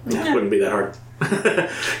 Yeah, it wouldn't be that hard.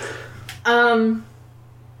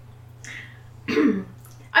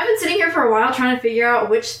 I've been sitting here for a while trying to figure out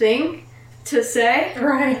which thing to say.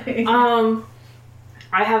 Right.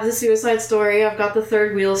 I have the Suicide Story. I've got the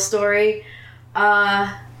Third Wheel story.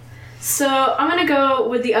 So I'm gonna go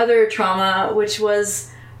with the other trauma, which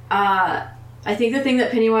was, I think the thing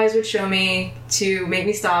that Pennywise would show me to make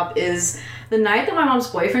me stop is the night that my mom's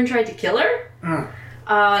boyfriend tried to kill her.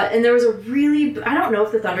 And there was a really, I don't know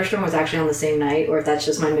if the thunderstorm was actually on the same night or if that's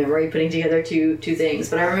just my memory putting together two things,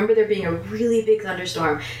 but I remember there being a really big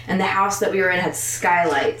thunderstorm and the house that we were in had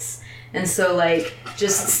skylights. And so, like,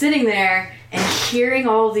 just sitting there and hearing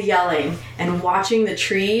all of the yelling and watching the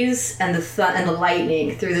trees and the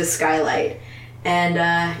lightning through the skylight. And,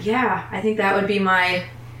 yeah, I think that would be my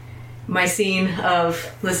scene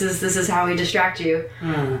of this is how we distract you.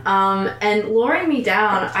 And luring me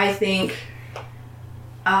down, I think,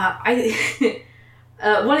 one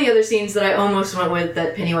of the other scenes that I almost went with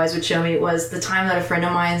that Pennywise would show me was the time that a friend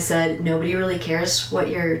of mine said, nobody really cares what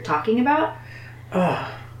you're talking about.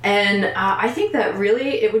 And I think that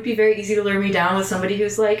really it would be very easy to lure me down with somebody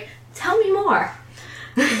who's like, tell me more.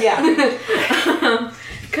 Yeah.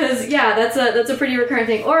 Because, yeah, that's a pretty recurrent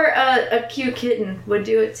thing. Or a cute kitten would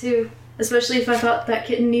do it too. Especially if I thought that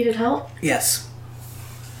kitten needed help. Yes.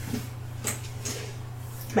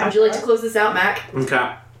 Would you like to close this out, Mac?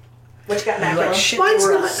 Okay. What you got, You're Mac? like, shit, Mine's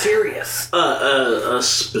we're not- serious. A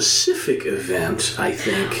specific event, I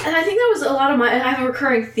think. And I think that was a lot of I have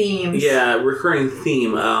recurring themes. Yeah, recurring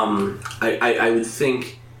theme. I would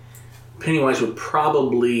think Pennywise would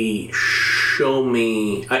probably show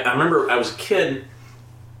me. I remember I was a kid,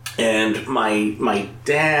 and my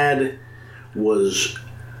dad was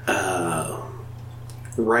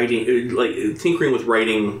writing, like tinkering with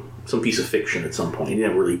writing some piece of fiction at some point. He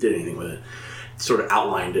never really did anything with it. Sort of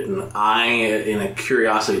outlined it, and I, in a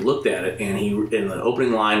curiosity, looked at it, and the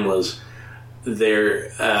opening line was, "There.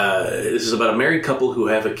 This is about a married couple who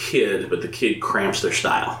have a kid, but the kid cramps their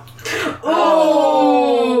style."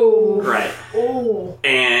 Oh! Right. Oh.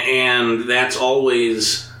 And that's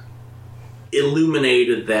always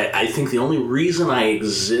illuminated that I think the only reason I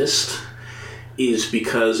exist is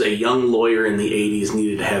because a young lawyer in the 80s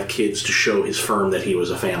needed to have kids to show his firm that he was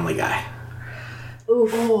a family guy.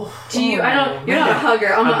 Oof. Do you? I don't. You're not a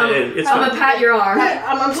hugger. I'm It's gonna fine. pat your arm.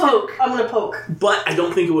 I'm Poke. I'm gonna poke. But I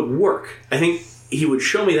don't think it would work. I think he would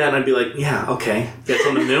show me that and I'd be like, yeah, okay, got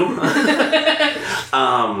something new?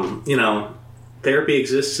 Therapy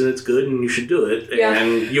exists and it's good and you should do it. Yeah.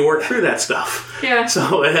 And you work through that stuff. Yeah.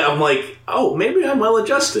 So I'm like, oh, maybe I'm well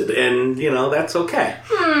adjusted and, that's okay.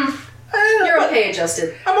 You're okay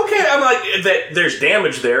adjusted. I'm okay. I'm like, that. There's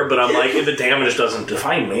damage there, but I'm like, the damage doesn't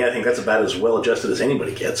define me. I think that's about as well adjusted as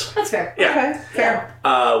anybody gets. That's fair. Yeah. Okay. Fair.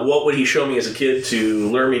 What would he show me as a kid to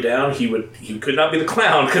lure me down? He could not be the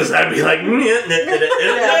clown because I'd be like,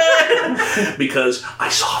 because I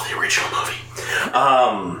saw the original movie.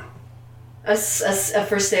 A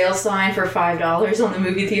for sale sign for $5 on the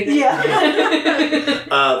movie theater. Yeah.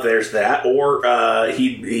 There's that. Or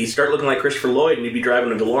he'd start looking like Christopher Lloyd and he'd be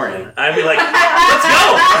driving a DeLorean. I'd be like, let's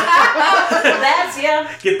go! That's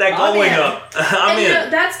Get that going up. I'm And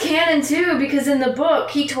in. that's canon too, because in the book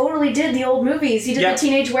he totally did the old movies. He did Yeah. the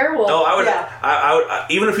Teenage Werewolf. Oh, I would. Yeah. I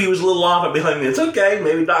would. Even if he was a little off, I'd be like, "It's okay.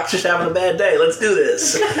 Maybe Doc's just having a bad day. Let's do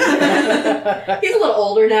this." He's a little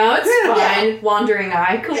older now. It's fine. Wandering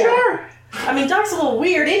eye. Cool. Sure. I mean, Doc's a little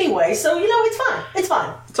weird anyway, so it's fine. It's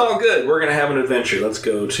fine. It's all good. We're gonna have an adventure. Let's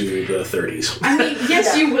go to the 30s. I mean,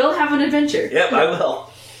 yes, Yeah. you will have an adventure. Yep, I will.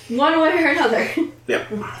 One way or another. Yep.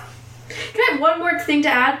 Can I have one more thing to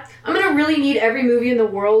add? I'm gonna really need every movie in the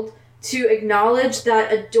world to acknowledge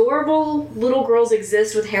that adorable little girls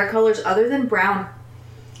exist with hair colors other than brown.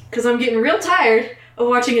 Because I'm getting real tired of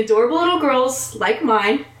watching adorable little girls like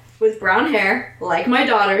mine with brown hair, like my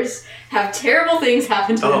daughters, have terrible things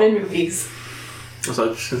happen to them in movies.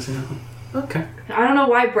 Okay. I don't know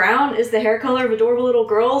why brown is the hair color of adorable little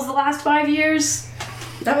girls the last 5 years.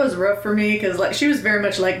 That was rough for me because she was very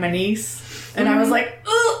much like my niece, and I was like,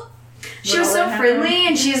 ugh. She was so friendly,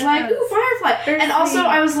 and she's like, ooh, Firefly. Very And also, sweet.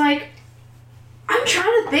 I was like, I'm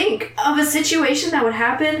trying to think of a situation that would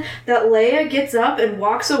happen that Leia gets up and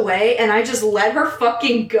walks away, and I just let her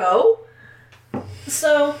fucking go.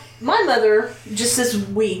 So, my mother, just this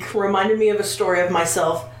week, reminded me of a story of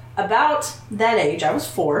myself about that age. I was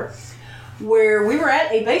 4, where we were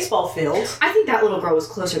at a baseball field. I think that little girl was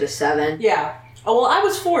closer to 7. Yeah. Oh, well, I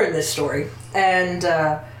was 4 in this story. And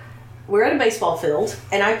we're at a baseball field,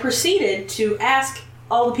 and I proceeded to ask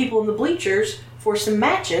all the people in the bleachers for some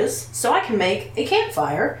matches so I can make a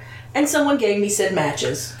campfire. And someone gave me said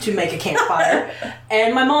matches to make a campfire.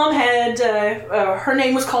 And my mom had, her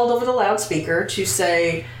name was called over the loudspeaker to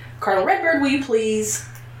say, Carla Redbird, will you please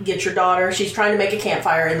get your daughter? She's trying to make a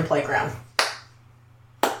campfire in the playground.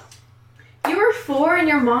 You were 4 4 and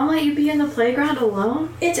your mom let you be in the playground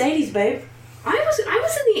alone? It's 80s, babe. I was in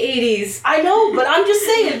the 80s. I know, but I'm just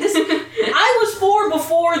saying this. I was 4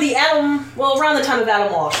 before around the time of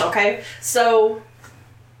Adam Walsh. Okay, so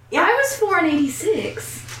Yeah, I was 4 in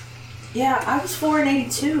 86. yeah, I was 4 in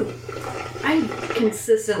 82. I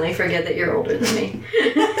consistently forget that you're older than me.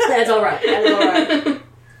 That's all right. That's all right.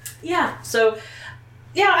 Yeah. So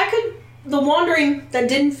yeah, I could. The Wandering that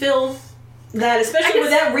didn't feel that, especially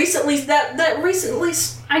with that recently.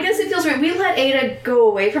 I guess it feels weird. We let Ada go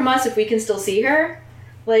away from us if we can still see her.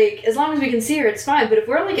 Like, as long as we can see her, it's fine. But if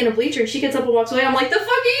we're, like, in a bleacher and she gets up and walks away, I'm like, the fuck are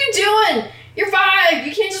you doing? You're 5!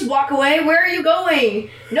 You can't just walk away. Where are you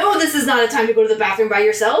going? No, this is not a time to go to the bathroom by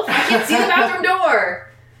yourself. I can't see the bathroom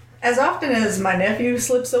door. As often as my nephew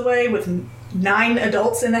slips away with 9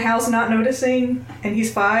 adults in the house not noticing, and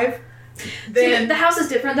he's 5, then... See, the house is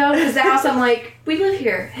different, though, because the house, I'm like, we live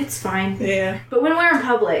here. It's fine. Yeah. But when we're in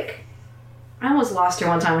public, I almost lost her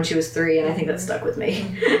one time when she was 3, and I think that stuck with me.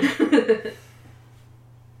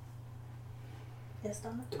 Yes,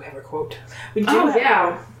 Donna? Do we have a quote? We do Oh, have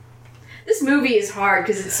yeah. This movie is hard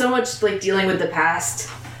because it's so much like dealing with the past.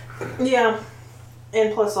 Yeah.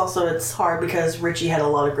 And plus also it's hard because Richie had a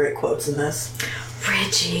lot of great quotes in this.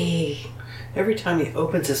 Richie. Every time he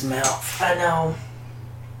opens his mouth. I know.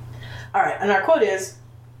 Alright, and our quote is,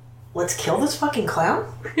 let's kill this fucking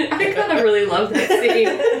clown? I kind of really love that scene.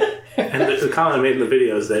 And the comment I made in the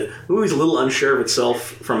video is that the movie's a little unsure of itself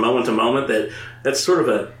from moment to moment. That's sort of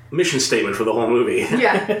a mission statement for the whole movie.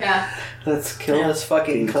 Yeah. Let's kill this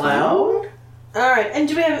fucking clown. Alright, and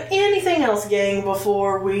do we have anything else, gang,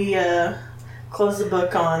 before we close the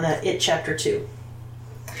book on It Chapter 2?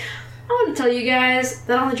 I want to tell you guys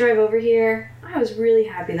that on the drive over here, I was really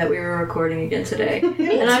happy that we were recording again today.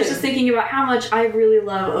 And I was just thinking about how much I really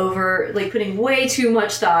love putting way too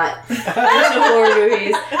much thought into horror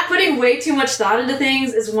movies. Putting way too much thought into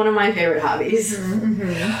things is one of my favorite hobbies.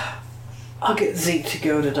 Mm-hmm. I'll get Zeke to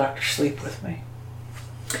go to Dr. Sleep with me.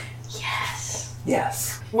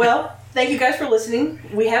 Yes. Well, thank you guys for listening.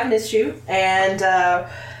 We have missed you, and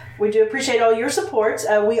we do appreciate all your support.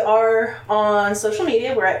 We are on social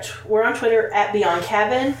media. We're on Twitter at Beyond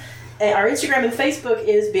Cabin. And our Instagram and Facebook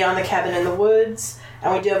is Beyond the Cabin in the Woods.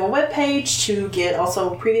 And we do have a webpage to get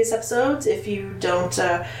also previous episodes if you don't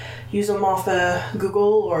use them off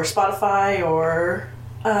Google or Spotify or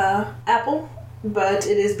Apple. But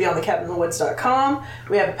it is beyondthecabinthewoods.com.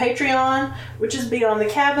 We have a Patreon, which is Beyond the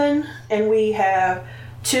Cabin. And we have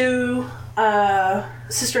 2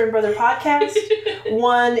 sister and brother podcasts.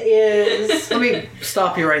 One is... Let me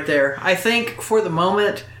stop you right there. I think for the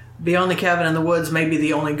moment... Beyond the Cabin in the Woods may be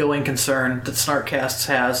the only going concern that Snarkcasts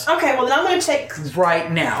has. Okay, well then I'm going to take...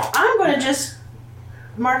 Right now. I'm going to just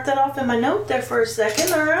mark that off in my note there for a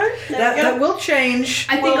second, alright? That will change.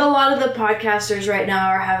 I think a lot of the podcasters right now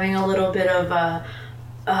are having a little bit of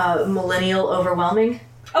millennial overwhelming.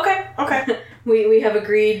 Okay. We have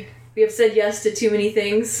agreed, we have said yes to too many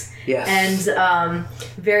things. Yes. And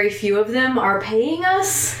very few of them are paying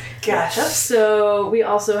us. Gotcha. So we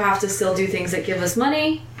also have to still do things that give us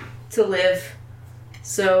money to live.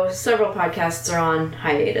 So several podcasts are on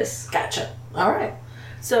hiatus. Gotcha. Alright.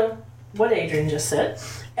 So, what Adrian just said.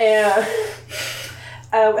 And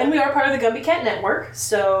we are part of the Gumby Cat Network,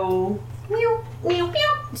 so...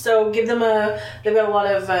 So give them they've got a lot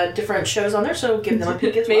of different shows on there, so give them a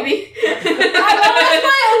peek as well. Maybe.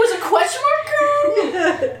 It was a question mark?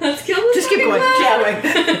 Let's kill this. Just keep going.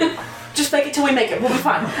 Keep going. Just make it till we make it. We'll be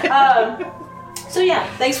fine. So yeah,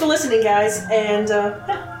 thanks for listening, guys, and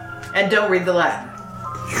And don't read the Latin.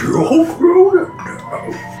 You're grown up now.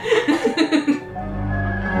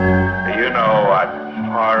 You know what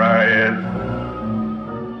horror is?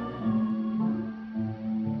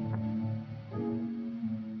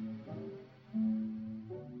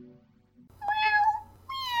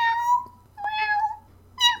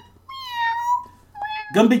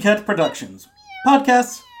 Gumby Cat Productions.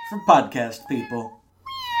 Podcasts for podcast people.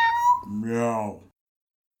 Meow.